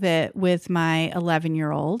parts of it with my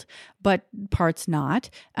 11-year-old, but parts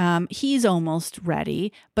not. He's almost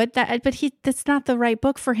ready, but that's not the right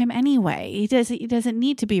book for him anyway. He doesn't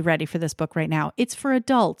need to be ready for this book right now. It's for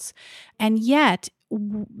adults. And yet,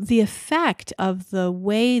 the effect of the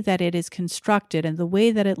way that it is constructed and the way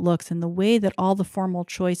that it looks and the way that all the formal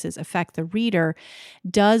choices affect the reader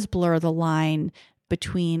does blur the line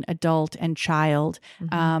between adult and child,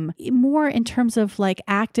 more in terms of like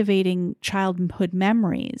activating childhood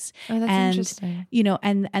memories. Oh, that's interesting.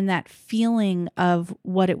 And that feeling of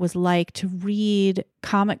what it was like to read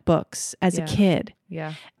comic books as a kid.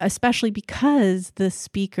 Yeah. Especially because the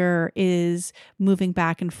speaker is moving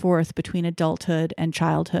back and forth between adulthood and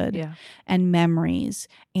childhood and memories.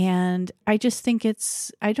 And I just think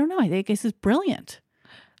I think this is brilliant.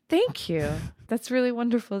 Thank you. That's really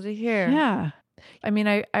wonderful to hear. Yeah. I mean,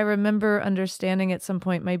 I remember understanding at some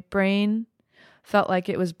point my brain felt like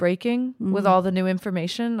it was breaking with all the new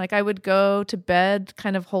information. Like I would go to bed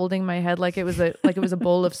kind of holding my head like it was a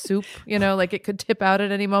bowl of soup, like it could tip out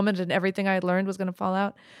at any moment and everything I had learned was going to fall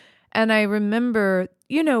out. And I remember,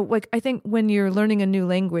 I think when you're learning a new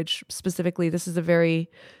language specifically, this is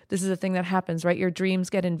a thing that happens, right? Your dreams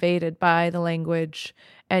get invaded by the language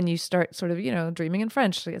and you start sort of, dreaming in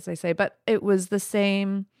French, as I say. But it was the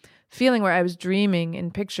same feeling where I was dreaming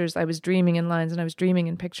in pictures, I was dreaming in lines, and I was dreaming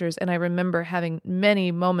in pictures. And I remember having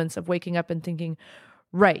many moments of waking up and thinking,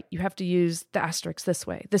 right, you have to use the asterisk this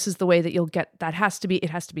way. This is the way that you'll get, it has to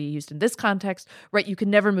be used in this context, right? You can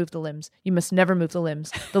never move the limbs. You must never move the limbs.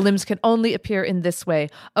 The limbs can only appear in this way.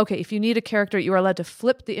 Okay, if you need a character, you are allowed to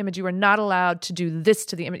flip the image. You are not allowed to do this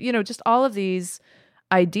to the image. Just all of these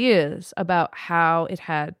ideas about how it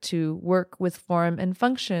had to work with form and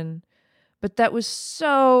function. But that was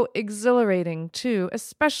so exhilarating too,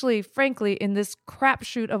 especially, frankly, in this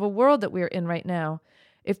crapshoot of a world that we're in right now.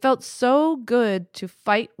 It felt so good to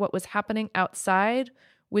fight what was happening outside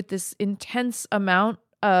with this intense amount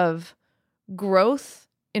of growth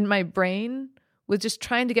in my brain with just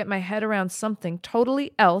trying to get my head around something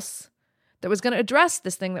totally else that was going to address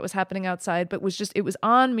this thing that was happening outside, but it was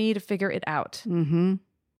on me to figure it out. Mm-hmm.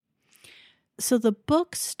 So the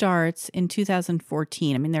book starts in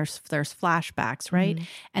 2014. I mean, there's flashbacks, right? Mm-hmm.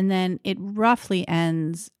 And then it roughly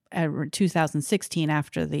ends at 2016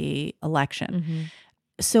 after the election. Mm-hmm.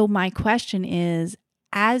 So my question is,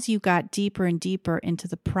 as you got deeper and deeper into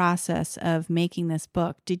the process of making this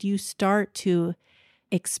book, did you start to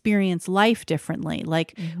experience life differently?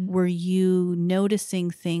 Like, were you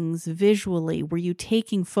noticing things visually? Were you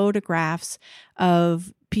taking photographs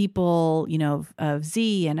of people, of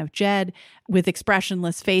Z and of Jed with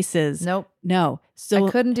expressionless faces? Nope. No. So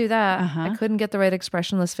I couldn't do that. I couldn't get the right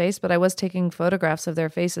expressionless face, but I was taking photographs of their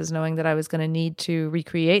faces knowing that I was going to need to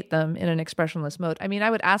recreate them in an expressionless mode. I mean,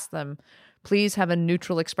 I would ask them, please have a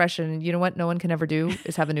neutral expression. You know what no one can ever do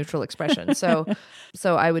is have a neutral expression. So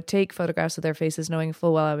I would take photographs of their faces knowing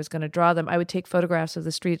full well I was going to draw them. I would take photographs of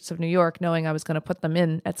the streets of New York knowing I was going to put them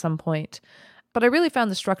in at some point. But I really found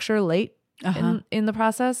the structure late in the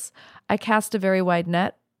process. I cast a very wide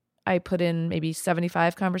net. I put in maybe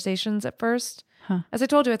 75 conversations at first. As I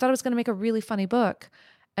told you, I thought I was going to make a really funny book.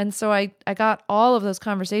 And so I got all of those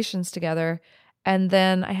conversations together, and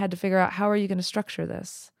then I had to figure out, how are you going to structure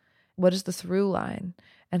this? What is the through line?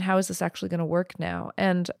 And how is this actually going to work now?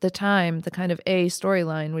 And the kind of A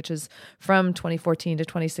storyline, which is from 2014 to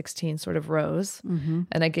 2016, sort of rose.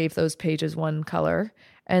 And I gave those pages one color.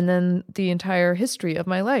 And then the entire history of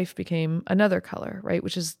my life became another color, right?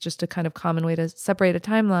 Which is just a kind of common way to separate a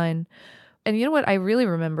timeline. And you know what I really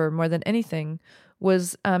remember more than anything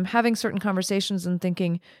was having certain conversations and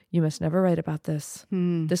thinking, you must never write about this.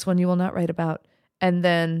 This one you will not write about. And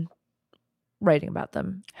then writing about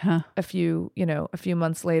them a few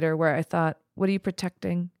months later, where I thought, what are you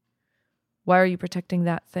protecting? Why are you protecting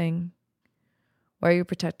that thing? Why are you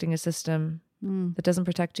protecting a system that doesn't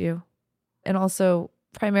protect you? And also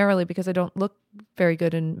primarily because I don't look very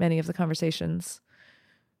good in many of the conversations.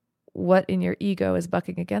 What in your ego is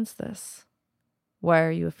bucking against this? Why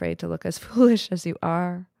are you afraid to look as foolish as you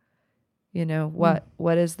are?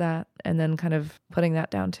 What is that? And then kind of putting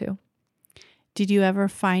that down too. Did you ever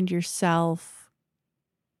find yourself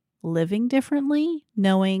living differently,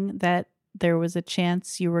 knowing that there was a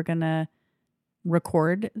chance you were going to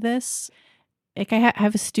record this? Like, I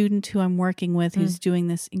have a student who I'm working with who's doing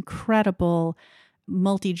this incredible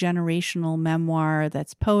multi-generational memoir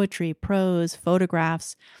that's poetry, prose,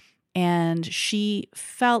 photographs. And she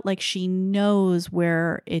felt like she knows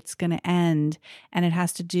where it's going to end. And it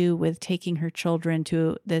has to do with taking her children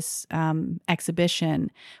to this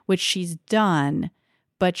exhibition, which she's done,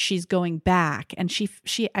 but she's going back. And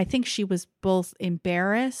I think she was both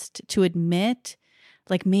embarrassed to admit,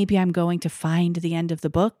 like, maybe I'm going to find the end of the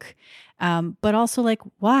book, but also like,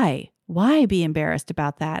 why? Why be embarrassed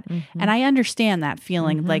about that? And I understand that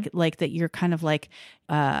feeling, like that you're kind of like,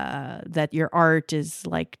 that your art is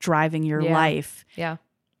like driving your life. Yeah.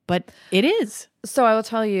 But it is. So I will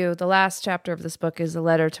tell you, the last chapter of this book is a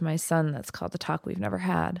letter to my son that's called The Talk We've Never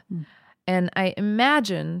Had. And I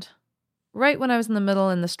imagined, right when I was in the middle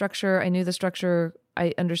in the structure, I knew the structure,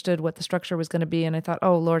 I understood what the structure was going to be. And I thought,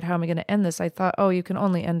 oh Lord, how am I going to end this? I thought, oh, you can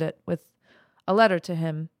only end it with a letter to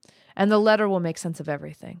him. And the letter will make sense of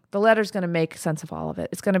everything. The letter's going to make sense of all of it.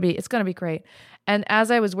 It's going to be great. And as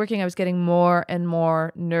I was working, I was getting more and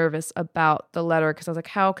more nervous about the letter, because I was like,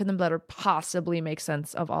 how can the letter possibly make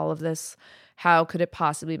sense of all of this? How could it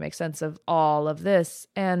possibly make sense of all of this?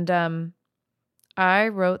 And I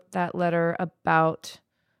wrote that letter about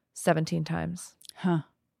 17 times.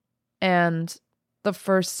 And the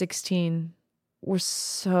first 16 were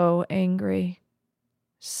so angry.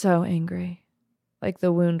 So angry. Like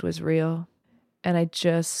the wound was real. And I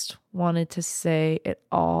just wanted to say it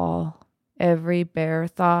all. Every bare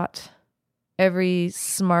thought. Every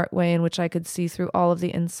smart way in which I could see through all of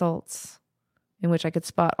the insults. In which I could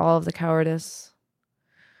spot all of the cowardice.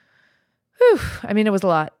 Whew. I mean, it was a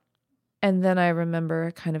lot. And then I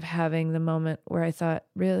remember kind of having the moment where I thought,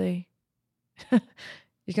 really? You're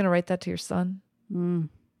going to write that to your son?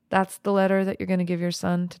 That's the letter that you're going to give your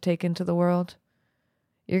son to take into the world?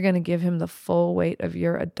 You're going to give him the full weight of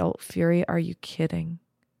your adult fury? Are you kidding?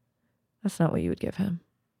 That's not what you would give him.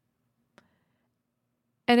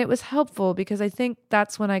 And it was helpful because I think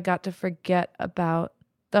that's when I got to forget about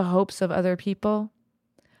the hopes of other people.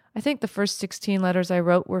 I think the first 16 letters I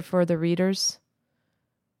wrote were for the readers,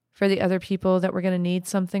 for the other people that were going to need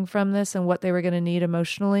something from this and what they were going to need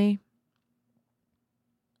emotionally.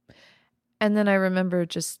 And then I remember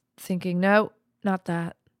just thinking, no, not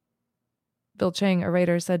that. Bill Chang, a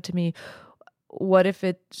writer, said to me, what if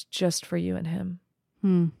it's just for you and him?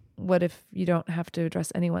 What if you don't have to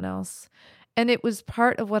address anyone else? And it was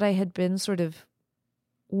part of what I had been sort of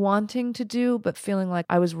wanting to do, but feeling like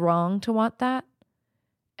I was wrong to want that.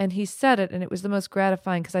 And he said it, and it was the most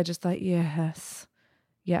gratifying because I just thought, yes.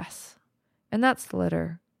 And that's the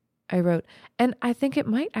letter I wrote. And I think it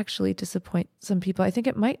might actually disappoint some people. I think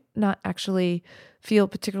it might not actually feel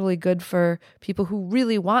particularly good for people who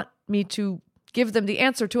really want me to give them the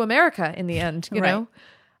answer to America in the end, you know?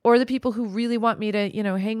 Or the people who really want me to,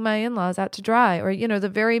 hang my in-laws out to dry, or, the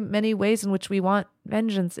very many ways in which we want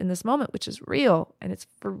vengeance in this moment, which is real, and it's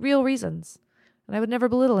for real reasons. And I would never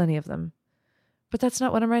belittle any of them. But that's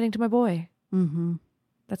not what I'm writing to my boy. Mm-hmm.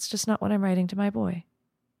 That's just not what I'm writing to my boy.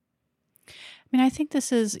 I mean, I think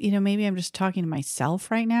this is, maybe I'm just talking to myself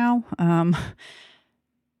right now.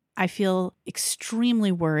 I feel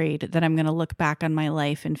extremely worried that I'm going to look back on my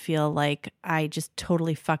life and feel like I just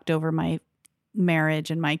totally fucked over my marriage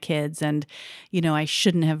and my kids, and I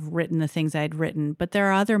shouldn't have written the things I'd written. But there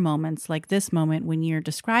are other moments like this moment when you're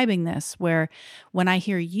describing this, where when I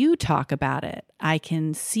hear you talk about it, I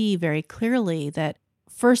can see very clearly that,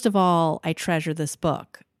 first of all, I treasure this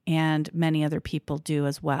book, and many other people do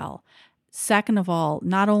as well. Second of all,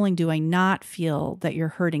 not only do I not feel that you're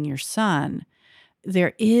hurting your son,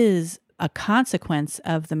 there is a consequence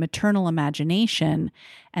of the maternal imagination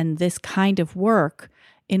and this kind of work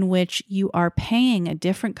in which you are paying a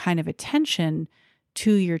different kind of attention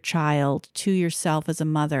to your child, to yourself as a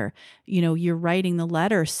mother. You're writing the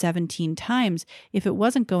letter 17 times. If it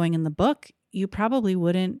wasn't going in the book, you probably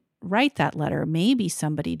wouldn't write that letter. Maybe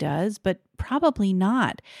somebody does, but probably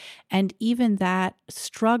not. And even that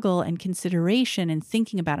struggle and consideration and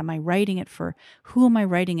thinking about, am I writing it for, who am I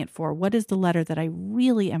writing it for? What is the letter that I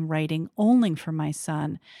really am writing only for my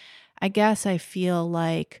son? I guess I feel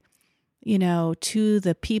like, to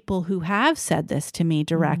the people who have said this to me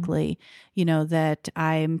directly, that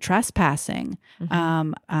I'm trespassing,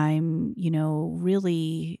 I'm,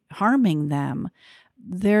 really harming them.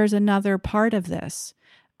 There's another part of this.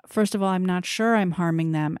 First of all, I'm not sure I'm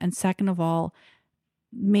harming them. And second of all,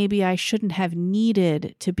 maybe I shouldn't have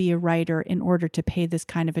needed to be a writer in order to pay this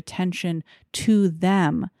kind of attention to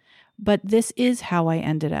them. But this is how I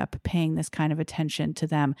ended up paying this kind of attention to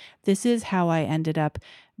them. This is how I ended up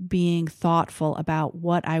being thoughtful about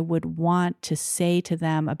what I would want to say to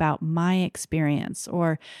them about my experience,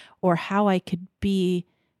 or how I could be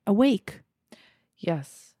awake.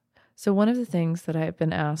 Yes. So one of the things that I've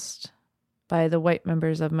been asked by the white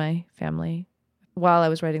members of my family while I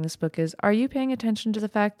was writing this book is, are you paying attention to the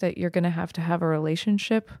fact that you're going to have a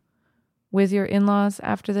relationship with your in-laws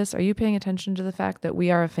after this? Are you paying attention to the fact that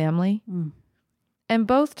we are a family? And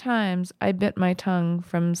both times I bit my tongue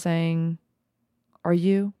from saying, are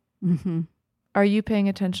you? Mm-hmm. Are you paying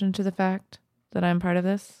attention to the fact that I'm part of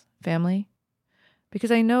this family?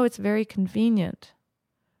 Because I know it's very convenient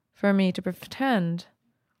for me to pretend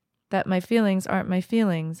that my feelings aren't my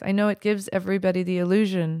feelings. I know it gives everybody the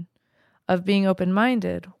illusion of being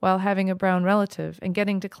open-minded while having a brown relative and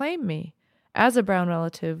getting to claim me as a brown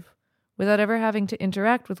relative without ever having to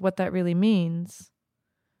interact with what that really means.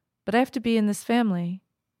 But I have to be in this family.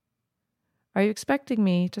 Are you expecting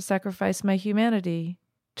me to sacrifice my humanity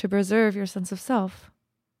to preserve your sense of self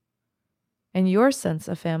and your sense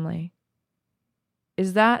of family?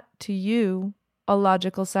 Is that, to you, a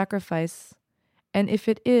logical sacrifice? And if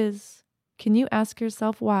it is, can you ask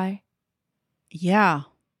yourself why? Yeah,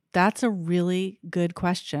 that's a really good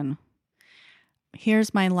question.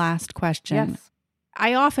 Here's my last question. Yes.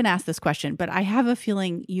 I often ask this question, but I have a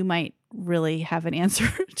feeling you might really have an answer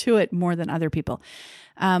to it more than other people,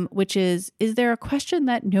 which is there a question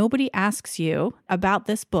that nobody asks you about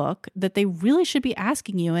this book that they really should be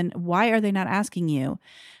asking you, and why are they not asking you?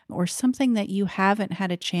 Or something that you haven't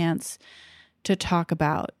had a chance to talk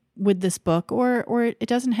about with this book, or it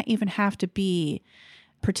doesn't even have to be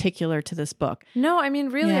particular to this book. No, I mean,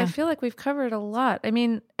 really, I feel like we've covered a lot. I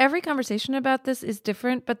mean, every conversation about this is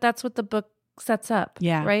different, but that's what the book sets up.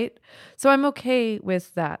 Yeah. Right? So I'm okay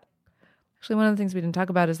with that. Actually, one of the things we didn't talk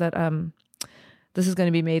about is that this is going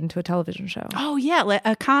to be made into a television show. Oh, yeah. Like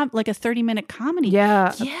a 30-minute comedy.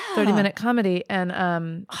 Yeah. 30-minute comedy.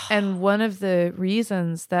 And one of the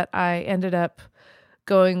reasons that I ended up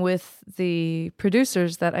going with the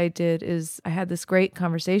producers that I did is I had this great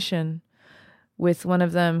conversation with one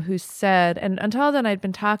of them who said, and until then I'd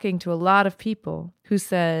been talking to a lot of people who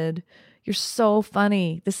said, "You're so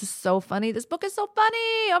funny. This is so funny. This book is so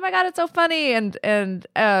funny. Oh my God, it's so funny." And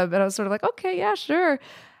I was sort of like, okay, yeah, sure.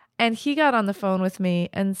 And he got on the phone with me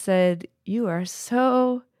and said, "You are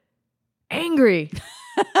so angry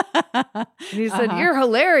And he said, "You're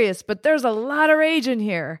hilarious, but there's a lot of rage in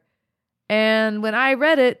here." And when I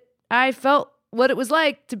read it, I felt what it was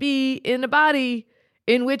like to be in a body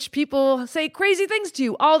in which people say crazy things to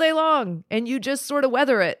you all day long, and you just sort of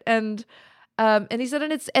weather it. And he said,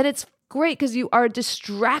 and it's great because you are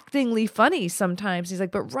distractingly funny sometimes. He's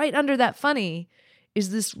like, but right under that funny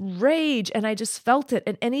is this rage, and I just felt it.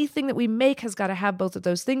 And anything that we make has got to have both of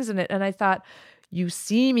those things in it. And I thought, you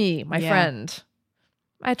see me, my friend.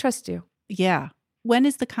 I trust you. Yeah. When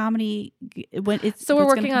is the comedy? So we're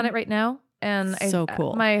working on it right now. And so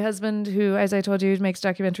cool. My husband, who, as I told you, makes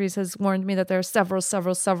documentaries, has warned me that there are several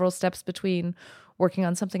steps between working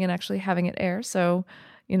on something and actually having it air. So,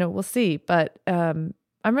 we'll see. But I'm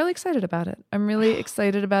really excited about it. I'm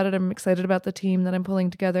excited about the team that I'm pulling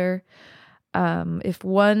together. If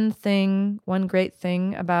one great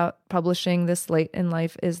thing about publishing this late in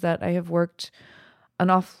life is that I have worked an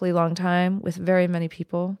awfully long time with very many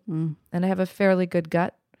people, and I have a fairly good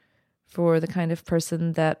gut for the kind of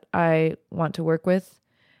person that I want to work with,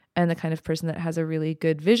 and the kind of person that has a really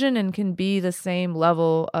good vision and can be the same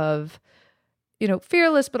level of,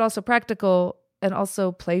 fearless, but also practical and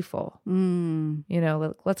also playful.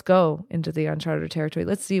 Let's go into the uncharted territory.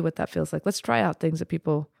 Let's see what that feels like. Let's try out things that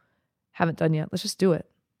people haven't done yet. Let's just do it.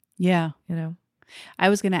 Yeah. I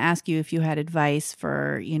was going to ask you if you had advice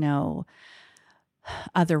for,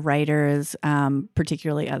 other writers,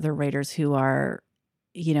 particularly other writers who are,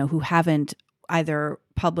 who haven't either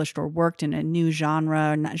published or worked in a new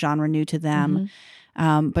genre new to them.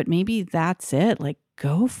 But maybe that's it. Like,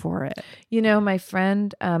 go for it. My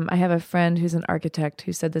friend, I have a friend who's an architect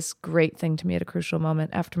who said this great thing to me at a crucial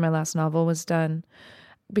moment after my last novel was done.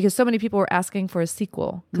 Because so many people were asking for a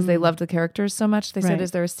sequel because they loved the characters so much. They said,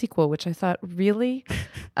 "Is there a sequel?" Which I thought, really?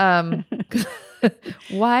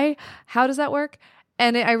 Why? How does that work?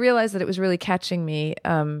 And I realized that it was really catching me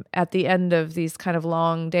at the end of these kind of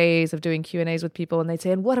long days of doing Q&As with people. And they'd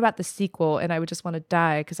say, "And what about the sequel?" And I would just want to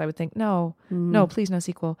die because I would think, no, please, no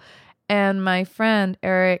sequel. And my friend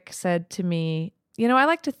Eric said to me, I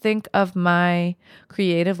like to think of my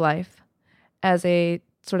creative life as a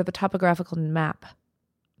sort of a topographical map.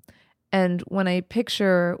 And when I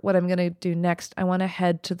picture what I'm going to do next, I want to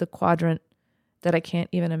head to the quadrant that I can't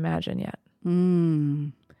even imagine yet.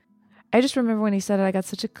 I just remember when he said it, I got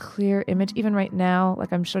such a clear image. Even right now,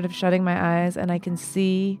 like I'm sort of shutting my eyes and I can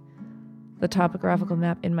see the topographical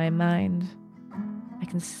map in my mind. I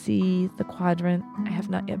can see the quadrant I have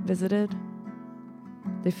not yet visited.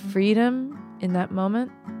 The freedom in that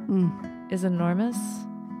moment is enormous.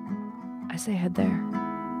 I say head there.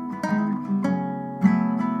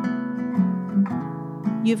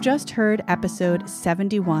 You've just heard episode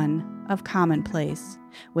 71 of Commonplace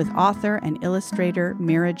with author and illustrator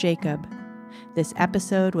Mira Jacob. This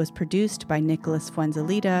episode was produced by Nicholas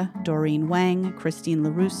Fuenzalida, Doreen Wang, Christine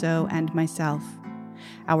LaRusso, and myself.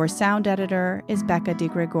 Our sound editor is Becca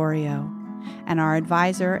DiGregorio, and our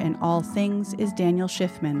advisor in all things is Daniel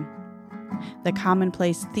Schiffman. The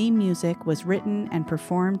Commonplace theme music was written and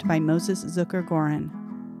performed by Moses Zucker-Gorin.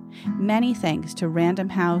 Many thanks to Random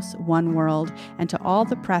House, One World, and to all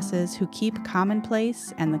the presses who keep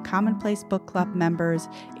Commonplace and the Commonplace Book Club members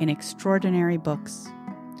in extraordinary books.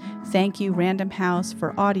 Thank you, Random House,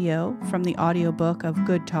 for audio from the audiobook of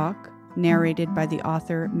Good Talk, narrated by the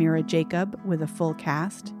author Mira Jacob with a full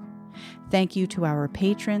cast. Thank you to our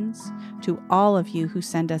patrons, to all of you who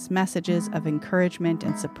send us messages of encouragement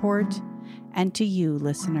and support, and to you,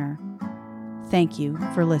 listener. Thank you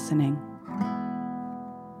for listening.